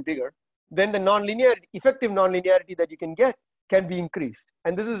bigger and bigger, then the nonlinearity, effective nonlinearity that you can get can be increased.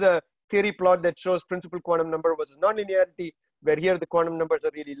 And this is a theory plot that shows principal quantum number versus nonlinearity, where here the quantum numbers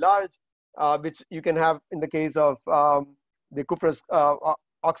are really large, which you can have in the case of the cuprous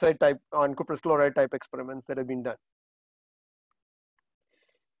oxide type on cuprous chloride type experiments that have been done.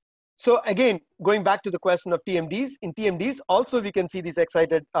 So again, going back to the question of TMDs, in TMDs also we can see these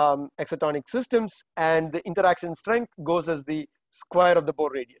excited excitonic systems, and the interaction strength goes as the square of the Bohr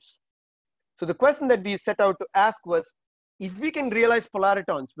radius. So the question that we set out to ask was, if we can realize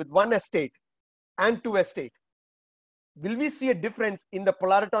polaritons with 1s state and 2s state, will we see a difference in the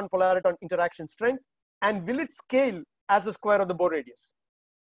polariton-polariton interaction strength, and will it scale as the square of the Bohr radius?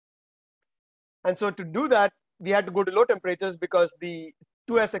 And so to do that, we had to go to low temperatures because the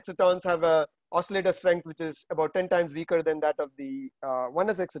 2s excitons have a oscillator strength which is about 10 times weaker than that of the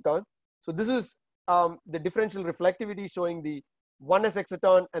 1s exciton. So this is the differential reflectivity showing the 1s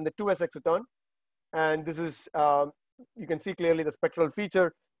exciton and the 2s exciton, and this is you can see clearly the spectral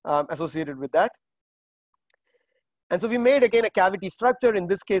feature associated with that. And so we made again a cavity structure. In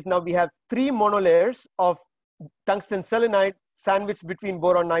this case, now we have 3 monolayers of tungsten selenide sandwiched between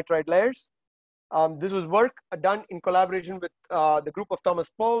boron nitride layers. This was work done in collaboration with the group of Thomas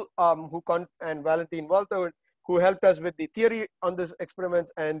Paul and Valentin Walter, who helped us with the theory on this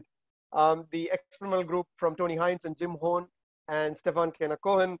experiments, and the experimental group from Tony Hines and Jim Hone and Stefan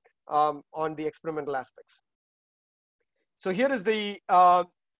Kenna-Cohen on the experimental aspects. So here is the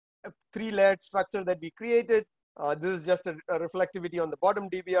 3-layered structure that we created. This is just a reflectivity on the bottom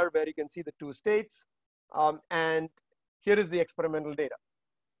DBR where you can see the 2 states. And here is the experimental data.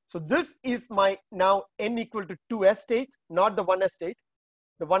 So this is my now n equal to 2s state, not the 1s state.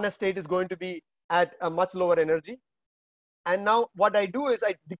 The 1s state is going to be at a much lower energy. And now what I do is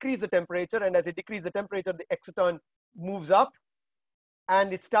I decrease the temperature, and as I decrease the temperature, the exciton moves up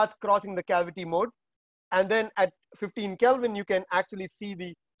and it starts crossing the cavity mode. And then at 15 Kelvin, you can actually see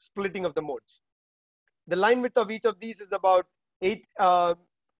the splitting of the modes. The line width of each of these is about 4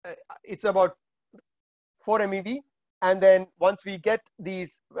 MeV. And then once we get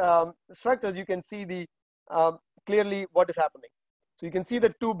these structures, you can see the clearly what is happening. So you can see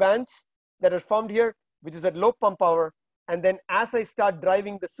the two bands that are formed here, which is at low pump power. And then as I start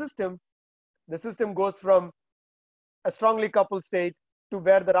driving the system goes from a strongly coupled state to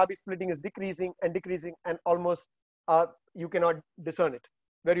where the Rabi splitting is decreasing and almost you cannot discern it,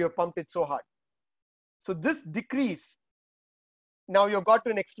 where you have pumped it so hard. So this decrease, now you've got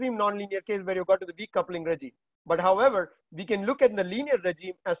to an extreme nonlinear case where you've got to the weak coupling regime. But however, we can look at the linear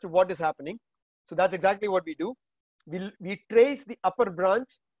regime as to what is happening. So that's exactly what we do. We trace the upper branch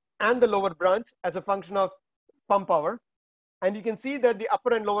and the lower branch as a function of pump power. And you can see that the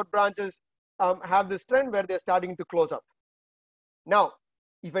upper and lower branches have this trend where they're starting to close up. Now,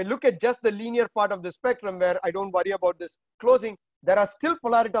 if I look at just the linear part of the spectrum where I don't worry about this closing, there are still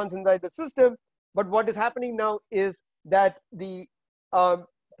polaritons inside the system. But what is happening now is that the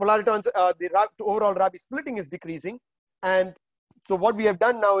polaritons, the overall Rabi splitting is decreasing. And so what we have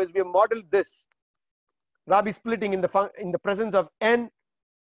done now is we have modeled this Rabi splitting in the presence of n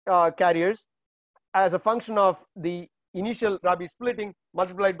carriers as a function of the initial Rabi splitting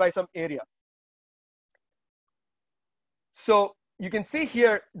multiplied by some area. So you can see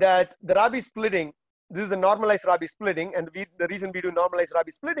here that the Rabi splitting, this is the normalized Rabi splitting, and the reason we do normalized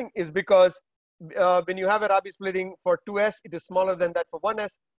Rabi splitting is because when you have a Rabi splitting for 2s, it is smaller than that for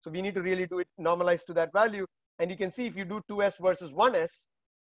 1s. So we need to really do it normalized to that value. And you can see if you do 2s versus 1s,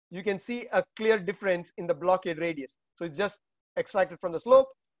 you can see a clear difference in the blockade radius. So it's just extracted from the slope,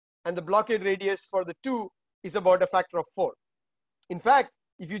 and the blockade radius for the 2 is about a factor of 4. In fact,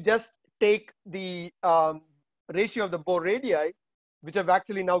 if you just take the ratio of the Bohr radii, which have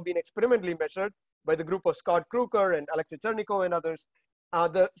actually now been experimentally measured by the group of Scott Kruker and Alexei Chernykov and others,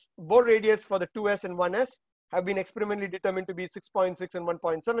 the Bohr radius for the 2s and 1s have been experimentally determined to be 6.6 and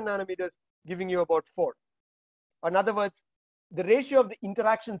 1.7 nanometers, giving you about 4. In other words, the ratio of the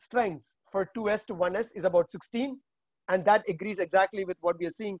interaction strengths for 2s to 1s is about 16, and that agrees exactly with what we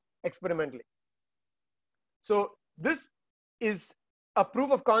are seeing experimentally. So this is a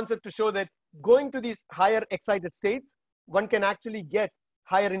proof of concept to show that going to these higher excited states, one can actually get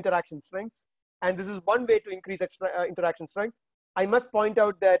higher interaction strengths. And this is one way to increase interaction strength. I must point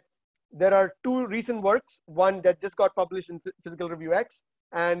out that there are two recent works, one that just got published in Physical Review X,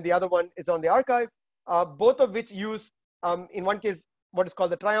 and the other one is on the ArXiv, both of which use, in one case, what is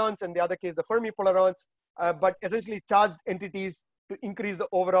called the tryons, and the other case, the Fermi polarons, but essentially charged entities to increase the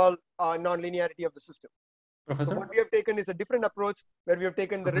overall nonlinearity of the system. Professor? So what we have taken is a different approach where we have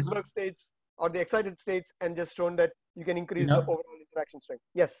taken the Rydberg states or the excited states and just shown that you can increase the overall interaction strength.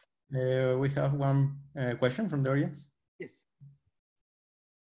 Yes. We have one question from the audience. Yes.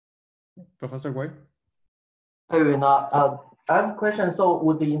 Professor Wei? Hey, Vinod. I have a question. So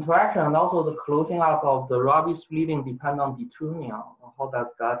would the interaction and also the closing up of the Rabi splitting depend on detuning? How does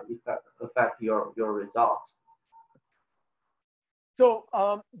that affect your results? So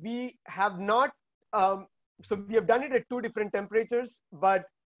we have not, so we have done it at 2 different temperatures, but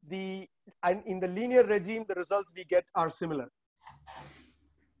in the linear regime, the results we get are similar.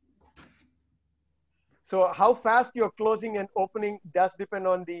 So how fast you're closing and opening does depend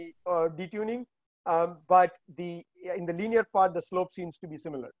on the detuning, but in the linear part, the slope seems to be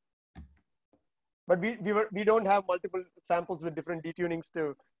similar. But we don't have multiple samples with different detunings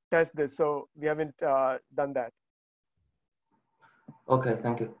to test this, so we haven't done that. Okay,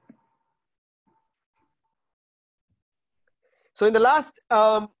 thank you. So in the last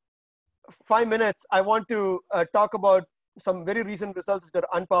 5 minutes, I want to talk about some very recent results which are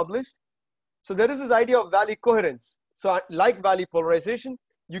unpublished. So there is this idea of valley coherence. So like valley polarization,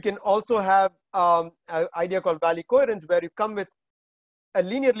 you can also have an idea called valley coherence, where you come with a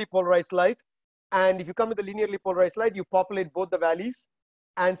linearly polarized light. And if you come with a linearly polarized light, you populate both the valleys.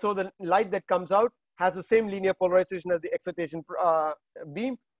 And so the light that comes out has the same linear polarization as the excitation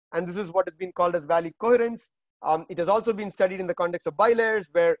beam. And this is what has been called as valley coherence. It has also been studied in the context of bilayers,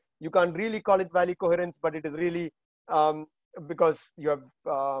 where you can't really call it valley coherence, but it is really because you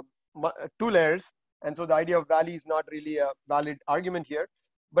have 2 layers. And so the idea of valley is not really a valid argument here.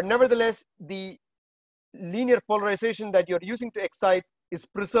 But nevertheless, the linear polarization that you're using to excite is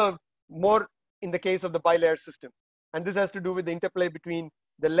preserved more in the case of the bilayer system. And this has to do with the interplay between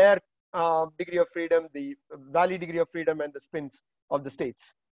the layer degree of freedom, the valley degree of freedom, and the spins of the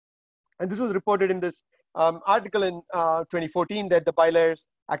states. And this was reported in this article in 2014 that the bilayers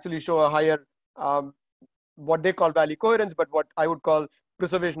actually show a higher, what they call valley coherence, but what I would call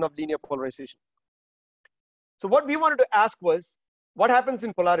preservation of linear polarization. So what we wanted to ask was, what happens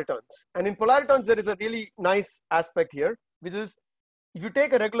in polaritons? And in polaritons, there is a really nice aspect here, which is if you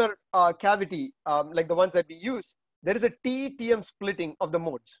take a regular cavity, like the ones that we use, there is a TE-TM splitting of the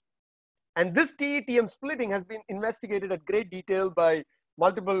modes. And this TE-TM splitting has been investigated at great detail by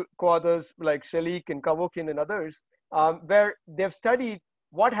multiple co-authors like Shelik and Kavokin and others, where they've studied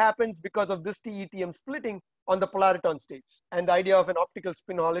what happens because of this TE-TM splitting on the polariton states. And the idea of an optical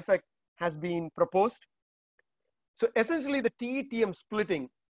spin Hall effect has been proposed. So essentially, the TE-TM splitting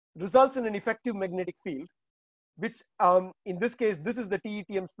results in an effective magnetic field, which in this case, this is the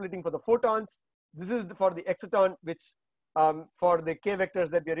TE-TM splitting for the photons. This is for the exciton, which for the K vectors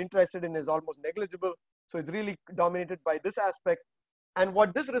that we are interested in is almost negligible. So it's really dominated by this aspect. And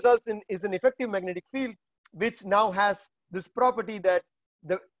what this results in is an effective magnetic field, which now has this property that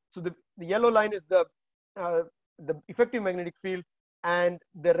the yellow line is the effective magnetic field, and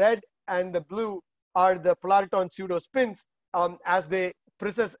the red and the blue are the polariton pseudo spins as they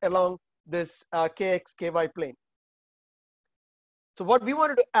precess along this kx ky plane. So what we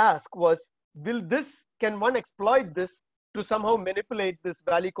wanted to ask was, can one exploit this to somehow manipulate this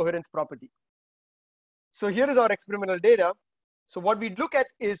valley coherence property? So here is our experimental data. So what we look at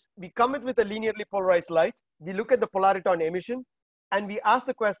is, we come in with a linearly polarized light, we look at the polariton emission, and we ask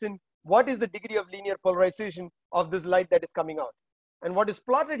the question, what is the degree of linear polarization of this light that is coming out? And what is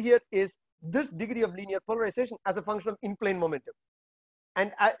plotted here is this degree of linear polarization as a function of in-plane momentum.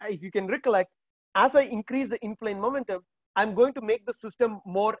 And if you can recollect, as I increase the in-plane momentum, I'm going to make the system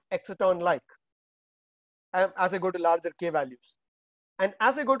more exciton-like as I go to larger k values. And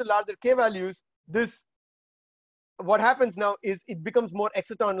as I go to larger k values, what happens now is it becomes more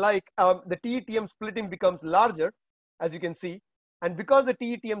exciton-like. The TE-TM splitting becomes larger, as you can see. And because the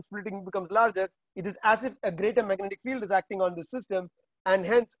TE-TM splitting becomes larger, it is as if a greater magnetic field is acting on the system, and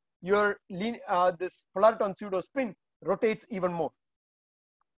hence this polariton pseudo spin rotates even more.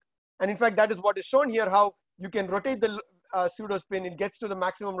 And in fact, that is what is shown here, how you can rotate the pseudo spin. It gets to the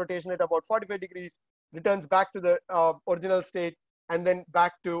maximum rotation at about 45 degrees, returns back to the original state, and then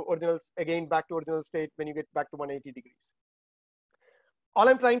back to original state when you get back to 180 degrees. All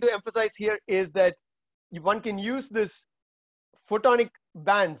I'm trying to emphasize here is that one can use this photonic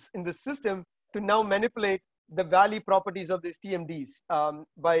bands in the system to now manipulate the valley properties of these TMDs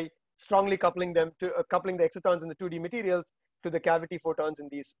by strongly coupling them to coupling the excitons in the 2D materials to the cavity photons in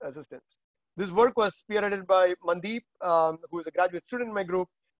these systems. This work was spearheaded by Mandeep, who is a graduate student in my group,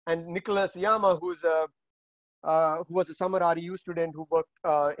 and Nicholas Yama, who was a summer REU student who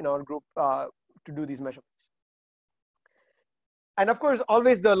worked in our group to do these measurements. And of course,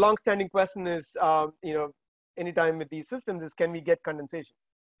 always the long-standing question is, anytime with these systems is, can we get condensation?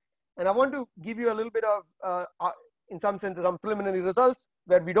 And I want to give you a little bit of, in some sense, some preliminary results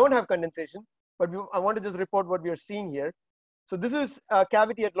where we don't have condensation, but I want to just report what we are seeing here. So this is a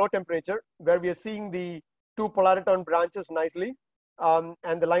cavity at low temperature where we are seeing the two polariton branches nicely,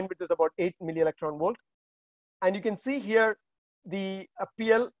 and the line width is about 8 milli-electron volt. And you can see here the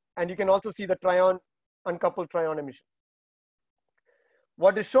PL, and you can also see the uncoupled trion emission.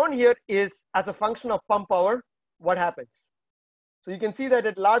 What is shown here is, as a function of pump power, what happens. So you can see that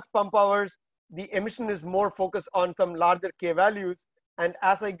at large pump powers, the emission is more focused on some larger K values. And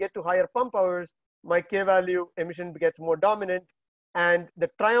as I get to higher pump powers, my K value emission gets more dominant, and the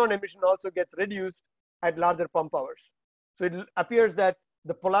trion emission also gets reduced at larger pump powers. So it appears that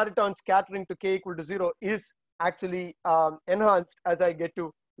the polariton scattering to K equal to 0 is actually enhanced as I get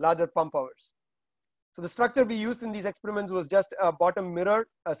to larger pump powers. So the structure we used in these experiments was just a bottom mirror,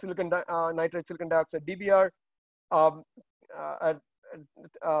 a nitrate silicon dioxide DBr, a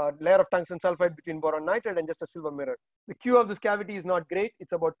layer of tungsten sulfide between boron nitride, and just a silver mirror. The Q of this cavity is not great;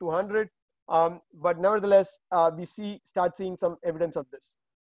 it's about 200, but nevertheless, we start seeing some evidence of this.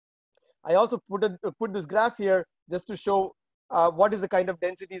 I also put this graph here just to show what is the kind of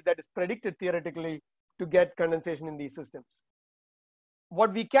densities that is predicted theoretically to get condensation in these systems.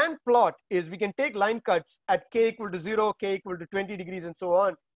 What we can plot is, we can take line cuts at K equal to 0, K equal to 20 degrees, and so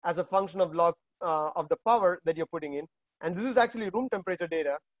on, as a function of log of the power that you're putting in. And this is actually room temperature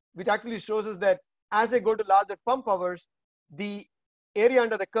data, which actually shows us that as I go to larger pump powers, the area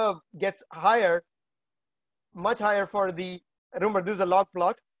under the curve gets higher, much higher for the, remember this is a log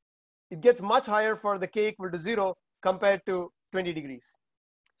plot, it gets much higher for the K equal to 0 compared to 20 degrees.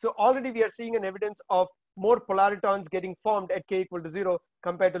 So already we are seeing an evidence of more polaritons getting formed at K equal to 0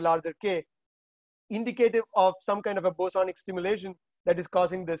 compared to larger K, indicative of some kind of a bosonic stimulation that is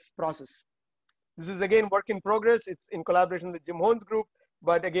causing this process. This is again work in progress. It's in collaboration with Jim Hohn's group,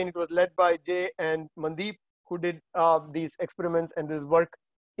 but again, it was led by Jay and Mandeep, who did these experiments, and this work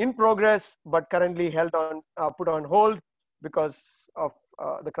in progress, but currently put on hold because of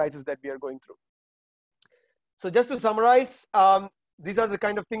the crisis that we are going through. So just to summarize, these are the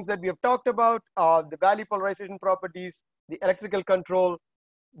kind of things that we have talked about, the valley polarization properties, the electrical control,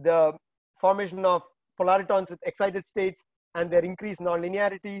 the formation of polaritons with excited states and their increased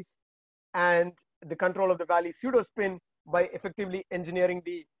nonlinearities, and the control of the valley pseudospin by effectively engineering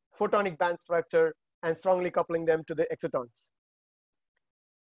the photonic band structure and strongly coupling them to the excitons.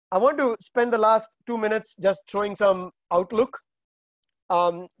 I want to spend the last 2 minutes just showing some outlook.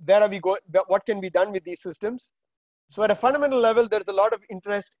 Where are we going? What can be done with these systems? So at a fundamental level, there's a lot of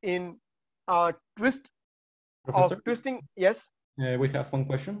interest in twisting. Yes? We have one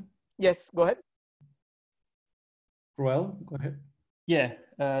question. Yes, go ahead. Roel, go ahead. Yeah,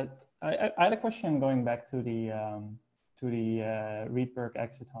 I had a question going back to the Rydberg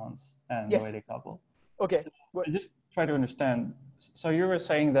excitons and the way they couple. Okay. So I just try to understand. So you were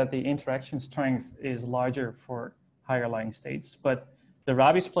saying that the interaction strength is larger for higher lying states, but the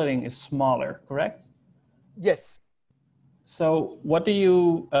Rabi splitting is smaller, correct? Yes. So what do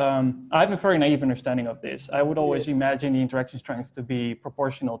you, I have a very naive understanding of this. I would always imagine the interaction strength to be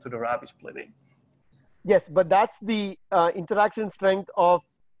proportional to the Rabi splitting. Yes, but that's the interaction strength of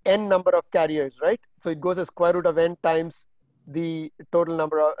n number of carriers, right? So it goes as square root of n times the total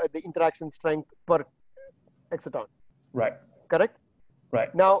number of the interaction strength per exciton. Right. Correct?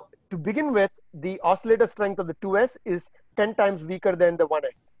 Right. Now, to begin with, the oscillator strength of the 2s is 10 times weaker than the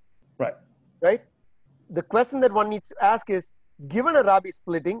 1s. Right. Right? The question that one needs to ask is, given a Rabi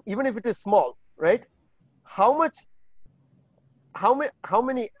splitting, even if it is small, right? How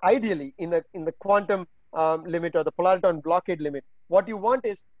many ideally in the quantum limit or the polariton blockade limit, what you want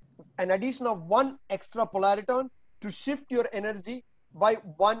is an addition of one extra polariton to shift your energy by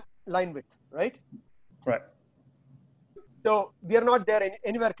one line width, right? Right. So we are not there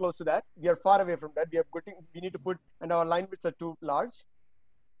anywhere close to that. We are far away from that. We need to put, and our line widths are too large.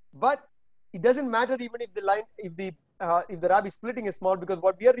 But it doesn't matter even if the Rabi splitting is small, because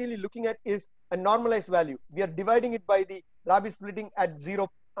what we are really looking at is a normalized value. We are dividing it by the Rabi splitting at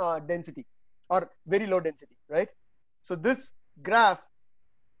 0 density or very low density, right? So this graph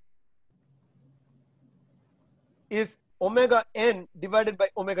is omega n divided by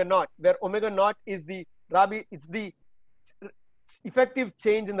omega naught, where omega naught is the Rabi, it's the effective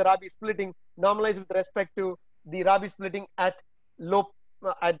change in the Rabi splitting normalized with respect to the Rabi splitting at low,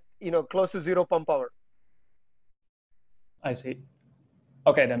 close to 0 pump power. I see.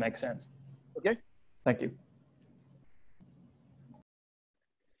 Okay, that makes sense. Okay. Thank you.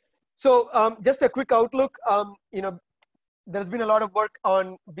 So just a quick outlook. There's been a lot of work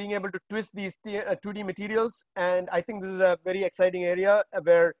on being able to twist these 2D materials, and I think this is a very exciting area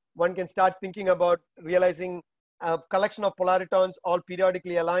where one can start thinking about realizing a collection of polaritons all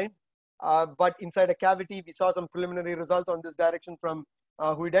periodically aligned, but inside a cavity. We saw some preliminary results on this direction from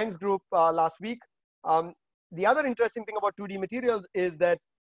Hui Deng's group last week. The other interesting thing about 2D materials is that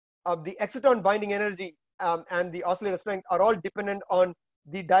the exciton binding energy and the oscillator strength are all dependent on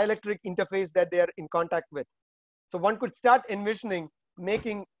the dielectric interface that they are in contact with. So one could start envisioning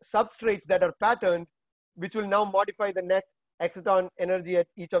making substrates that are patterned, which will now modify the net exciton energy at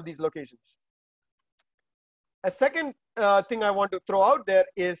each of these locations. A second thing I want to throw out there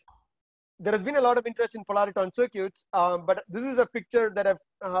is there has been a lot of interest in polariton circuits, but this is a picture that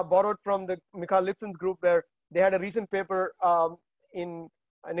I've borrowed from the Mikhail Lipson's group, where they had a recent paper in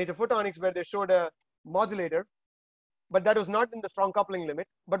Nature Photonics where they showed a modulator, but that was not in the strong coupling limit.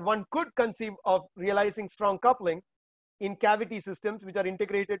 But one could conceive of realizing strong coupling in cavity systems which are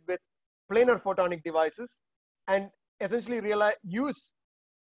integrated with planar photonic devices, and essentially use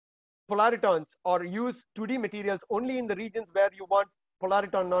polaritons or use 2D materials only in the regions where you want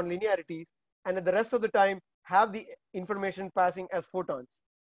polariton nonlinearities, and at the rest of the time have the information passing as photons.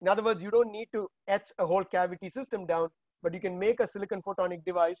 In other words, you don't need to etch a whole cavity system down, but you can make a silicon photonic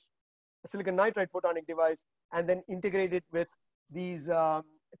device, a silicon nitride photonic device, and then integrate it with these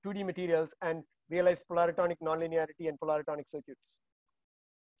 2D materials and realize polaritonic nonlinearity and polaritonic circuits.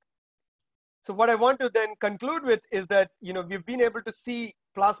 So what I want to then conclude with is that we've been able to see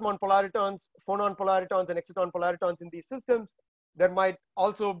plasmon polaritons, phonon polaritons, and exciton polaritons in these systems. There might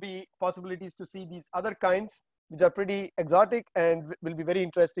also be possibilities to see these other kinds, which are pretty exotic and will be very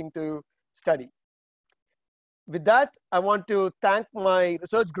interesting to study. With that, I want to thank my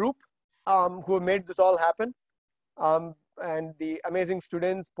research group who made this all happen, and the amazing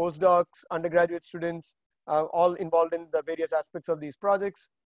students, postdocs, undergraduate students, all involved in the various aspects of these projects.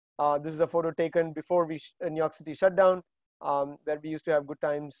 This is a photo taken before New York City shut down, where we used to have good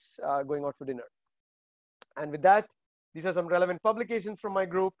times going out for dinner. And with that, these are some relevant publications from my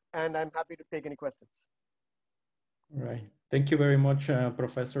group, and I'm happy to take any questions. All right. Thank you very much,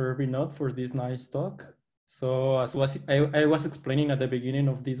 Professor Vinod, for this nice talk. So as I was explaining at the beginning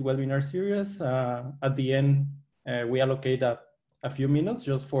of this webinar series, at the end, we allocate a a few minutes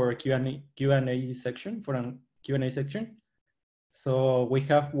just for Q&A section, for a Q&A section. So we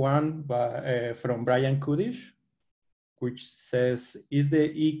have one from Brian Kudish, which says, is the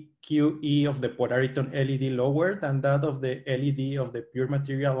EQE of the Polariton LED lower than that of the LED of the pure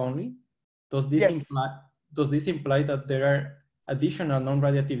material only? Does this imply that there are additional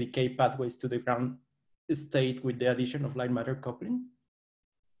non-radiative decay pathways to the ground state with the addition of light matter coupling?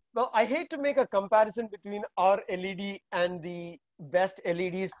 Well, I hate to make a comparison between our LED and the best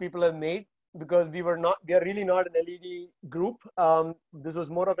LEDs people have made, because we are really not an LED group. This was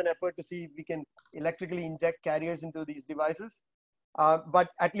more of an effort to see if we can electrically inject carriers into these devices. But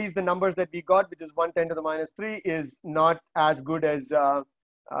at least the numbers that we got, which is 1×10⁻³ is not as good as the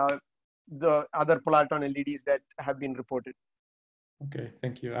other Polariton LEDs that have been reported. Okay,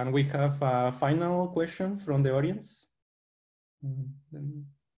 thank you. And we have a final question from the audience.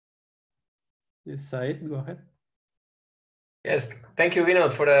 Yes, Said, go ahead. Yes, thank you,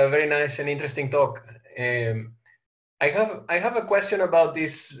 Vinod, for a very nice and interesting talk. I have a question about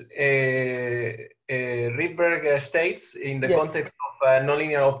this Rydberg states in the context of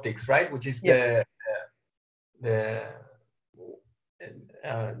nonlinear optics, right? Which is where the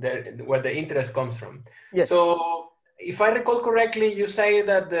interest comes from. Yes. So if I recall correctly, you say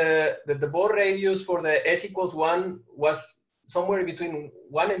that the bore radius for the S=1 was somewhere between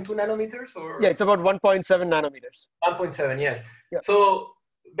 1 and 2 nanometers, or? Yeah, it's about 1.7 nanometers. 1.7, yes. Yeah. So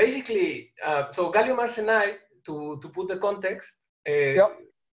basically, so gallium arsenide, to put the context,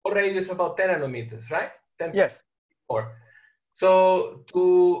 bore radius about 10 nanometers, right? 10 yes. 4. So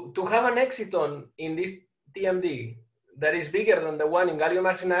to have an exciton in this TMD that is bigger than the one in gallium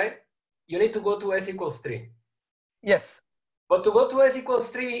arsenide, you need to go to S=3. Yes. But to go to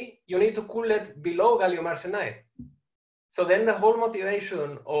S=3, you need to cool it below gallium arsenide. So then the whole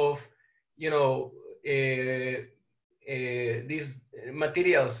motivation of, these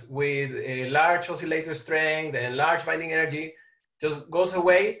materials with a large oscillator strength and large binding energy just goes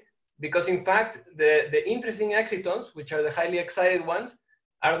away, because in fact, the interesting excitons, which are the highly excited ones,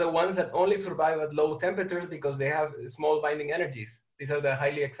 are the ones that only survive at low temperatures because they have small binding energies. These are the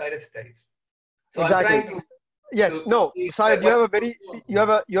highly excited states. So exactly. I'm trying to... Yes, no, Syed, you have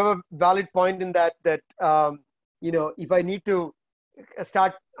a valid point in that if I need to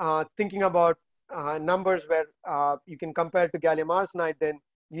start thinking about numbers where you can compare to gallium arsenide, then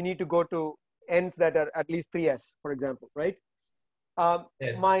you need to go to n's that are at least 3s, for example, right?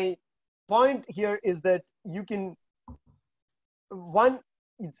 Yes. My point here is that you can,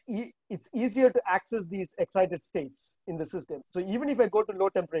 it's easier to access these excited states in the system. So even if I go to low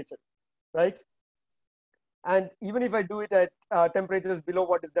temperature, right? And even if I do it at temperatures below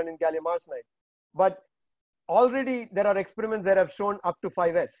what is done in gallium arsenide, but already there are experiments that have shown up to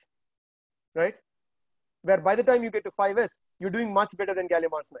 5s, right? Where by the time you get to 5s, you're doing much better than gallium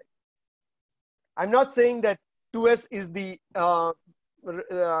arsenide. I'm not saying that 2s is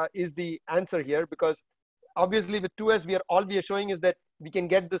the answer here, because obviously with 2s, all we are showing is that we can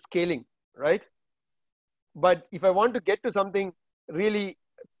get the scaling, right? But if I want to get to something really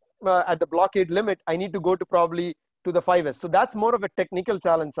at the blockade limit, I need to go to probably to the 5s. So that's more of a technical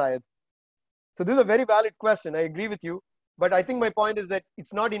challenge, Syed. So this is a very valid question. I agree with you. But I think my point is that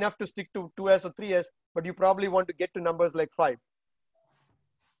it's not enough to stick to 2s or 3s, but you probably want to get to numbers like 5.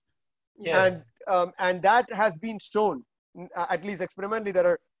 Yes. And that has been shown, at least experimentally. There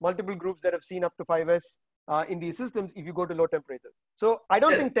are multiple groups that have seen up to 5s in these systems if you go to low temperature. So I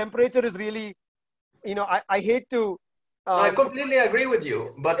don't think temperature is really, I hate to. No, I completely agree with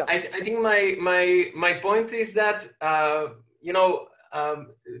you, but yeah. I think my point is that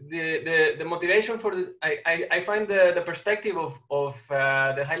the motivation for I find the perspective of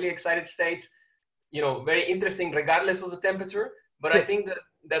the highly excited states, very interesting regardless of the temperature. But yes. I think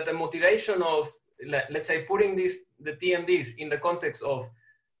that the motivation of, let's say, putting the TMDs in the context of,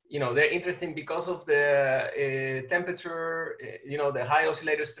 they're interesting because of the temperature, the high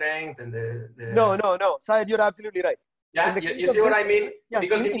oscillator strength and the... No. Syed, you're absolutely right. Yeah, you see what I mean? Yeah,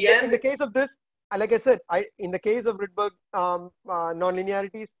 because in the case of this, like I said, in the case of Rydberg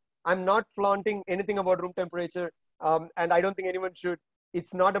nonlinearities, I'm not flaunting anything about room temperature, and I don't think anyone should.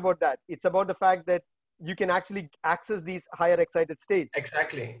 It's not about that. It's about the fact that you can actually access these higher excited states.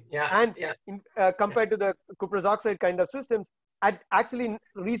 Exactly. Yeah. And compared to the cuprous oxide kind of systems, at actually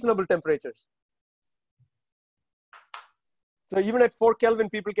reasonable temperatures. So even at 4 Kelvin,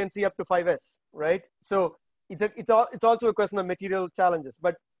 people can see up to 5s, right? So it's also a question of material challenges,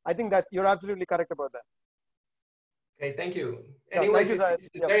 but I think that you're absolutely correct about that. Okay, thank you. Anyways, it's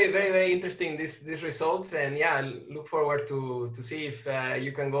very, very, very interesting, these results, and yeah, I look forward to see if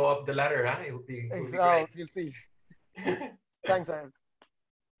you can go up the ladder. Huh? It would be great. We'll see. Thanks, Aaron.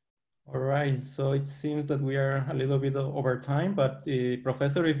 All right, so it seems that we are a little bit over time, but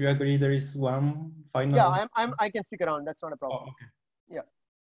Professor, if you agree, there is one final. Yeah, I can stick around. That's not a problem. Oh, okay. Yeah.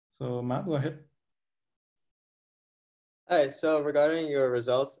 So Matt, go ahead. All right, so regarding your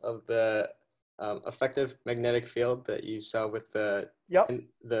results of the effective magnetic field that you saw with the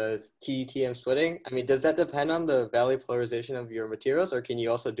TEM splitting, I mean, does that depend on the valley polarization of your materials, or can you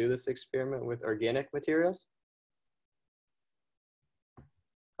also do this experiment with organic materials?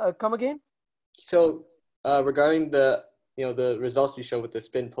 Come again? So regarding the the results you show with the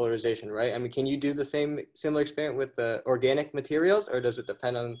spin polarization, right? I mean, can you do the similar experiment with the organic materials, or does it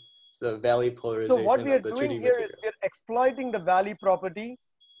depend on the valley polarization? So what we are of the doing 2D here material? is we are exploiting the valley property,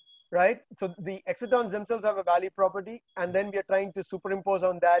 right? So the excitons themselves have a valley property, and then we are trying to superimpose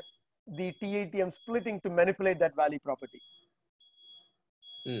on that the TATM splitting to manipulate that valley property.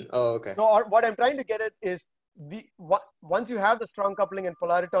 Oh, okay. So what I'm trying to get at is once you have the strong coupling and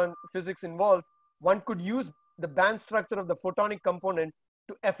polariton physics involved, one could use the band structure of the photonic component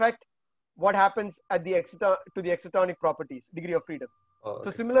to affect what happens at the excitonic properties, degree of freedom. Oh, okay.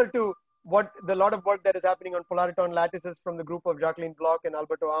 So similar to what the lot of work that is happening on polariton lattices from the group of Jacqueline Bloch and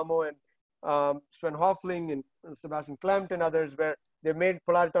Alberto Amo and Sven Hoffling and Sebastian Klimt and others, where they made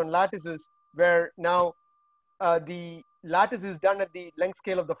polariton lattices, where now the lattice is done at the length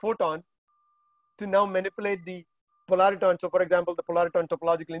scale of the photon to now manipulate the polariton. So for example, the polariton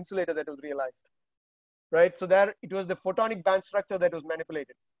topological insulator that was realized, right? So there it was the photonic band structure that was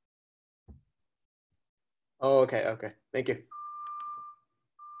manipulated. Oh, okay, okay. Thank you.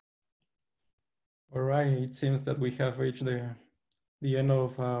 All right, it seems that we have reached the end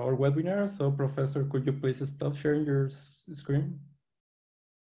of our webinar. So Professor, could you please stop sharing your screen?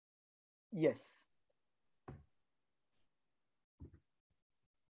 Yes.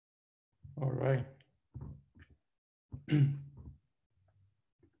 All right.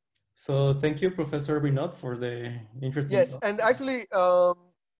 So thank you, Professor Vinod, for the interesting. Yes, and actually,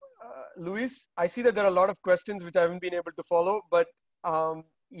 Luis, I see that there are a lot of questions which I haven't been able to follow, but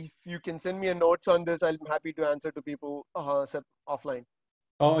if you can send me a notes on this, I'm happy to answer to people offline.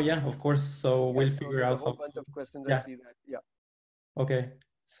 Oh yeah, of course. So Yeah, we'll so figure there's out a whole bunch of questions. Yeah. I see that. Yeah. Okay.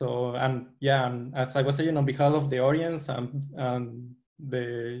 So and as I was saying, on behalf of the audience and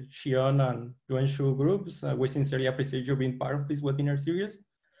the Xion and Yuanshu groups, we sincerely appreciate you being part of this webinar series.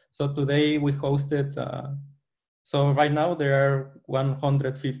 So today we hosted. So right now there are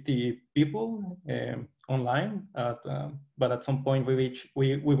 150 people online, but at some point we reach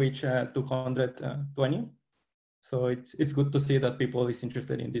 220. So it's good to see that people is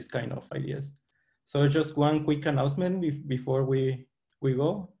interested in this kind of ideas. So just one quick announcement before we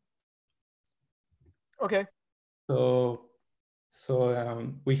go. Okay. So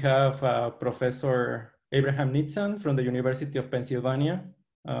we have Professor Abraham Nitzan from the University of Pennsylvania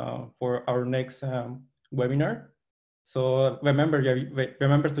for our next webinar. So remember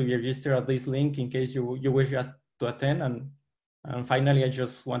to register at this link in case you wish to attend. And finally, I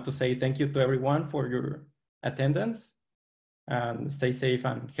just want to say thank you to everyone for your attendance, and stay safe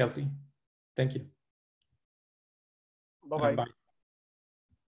and healthy. Thank you. Bye-bye. Bye.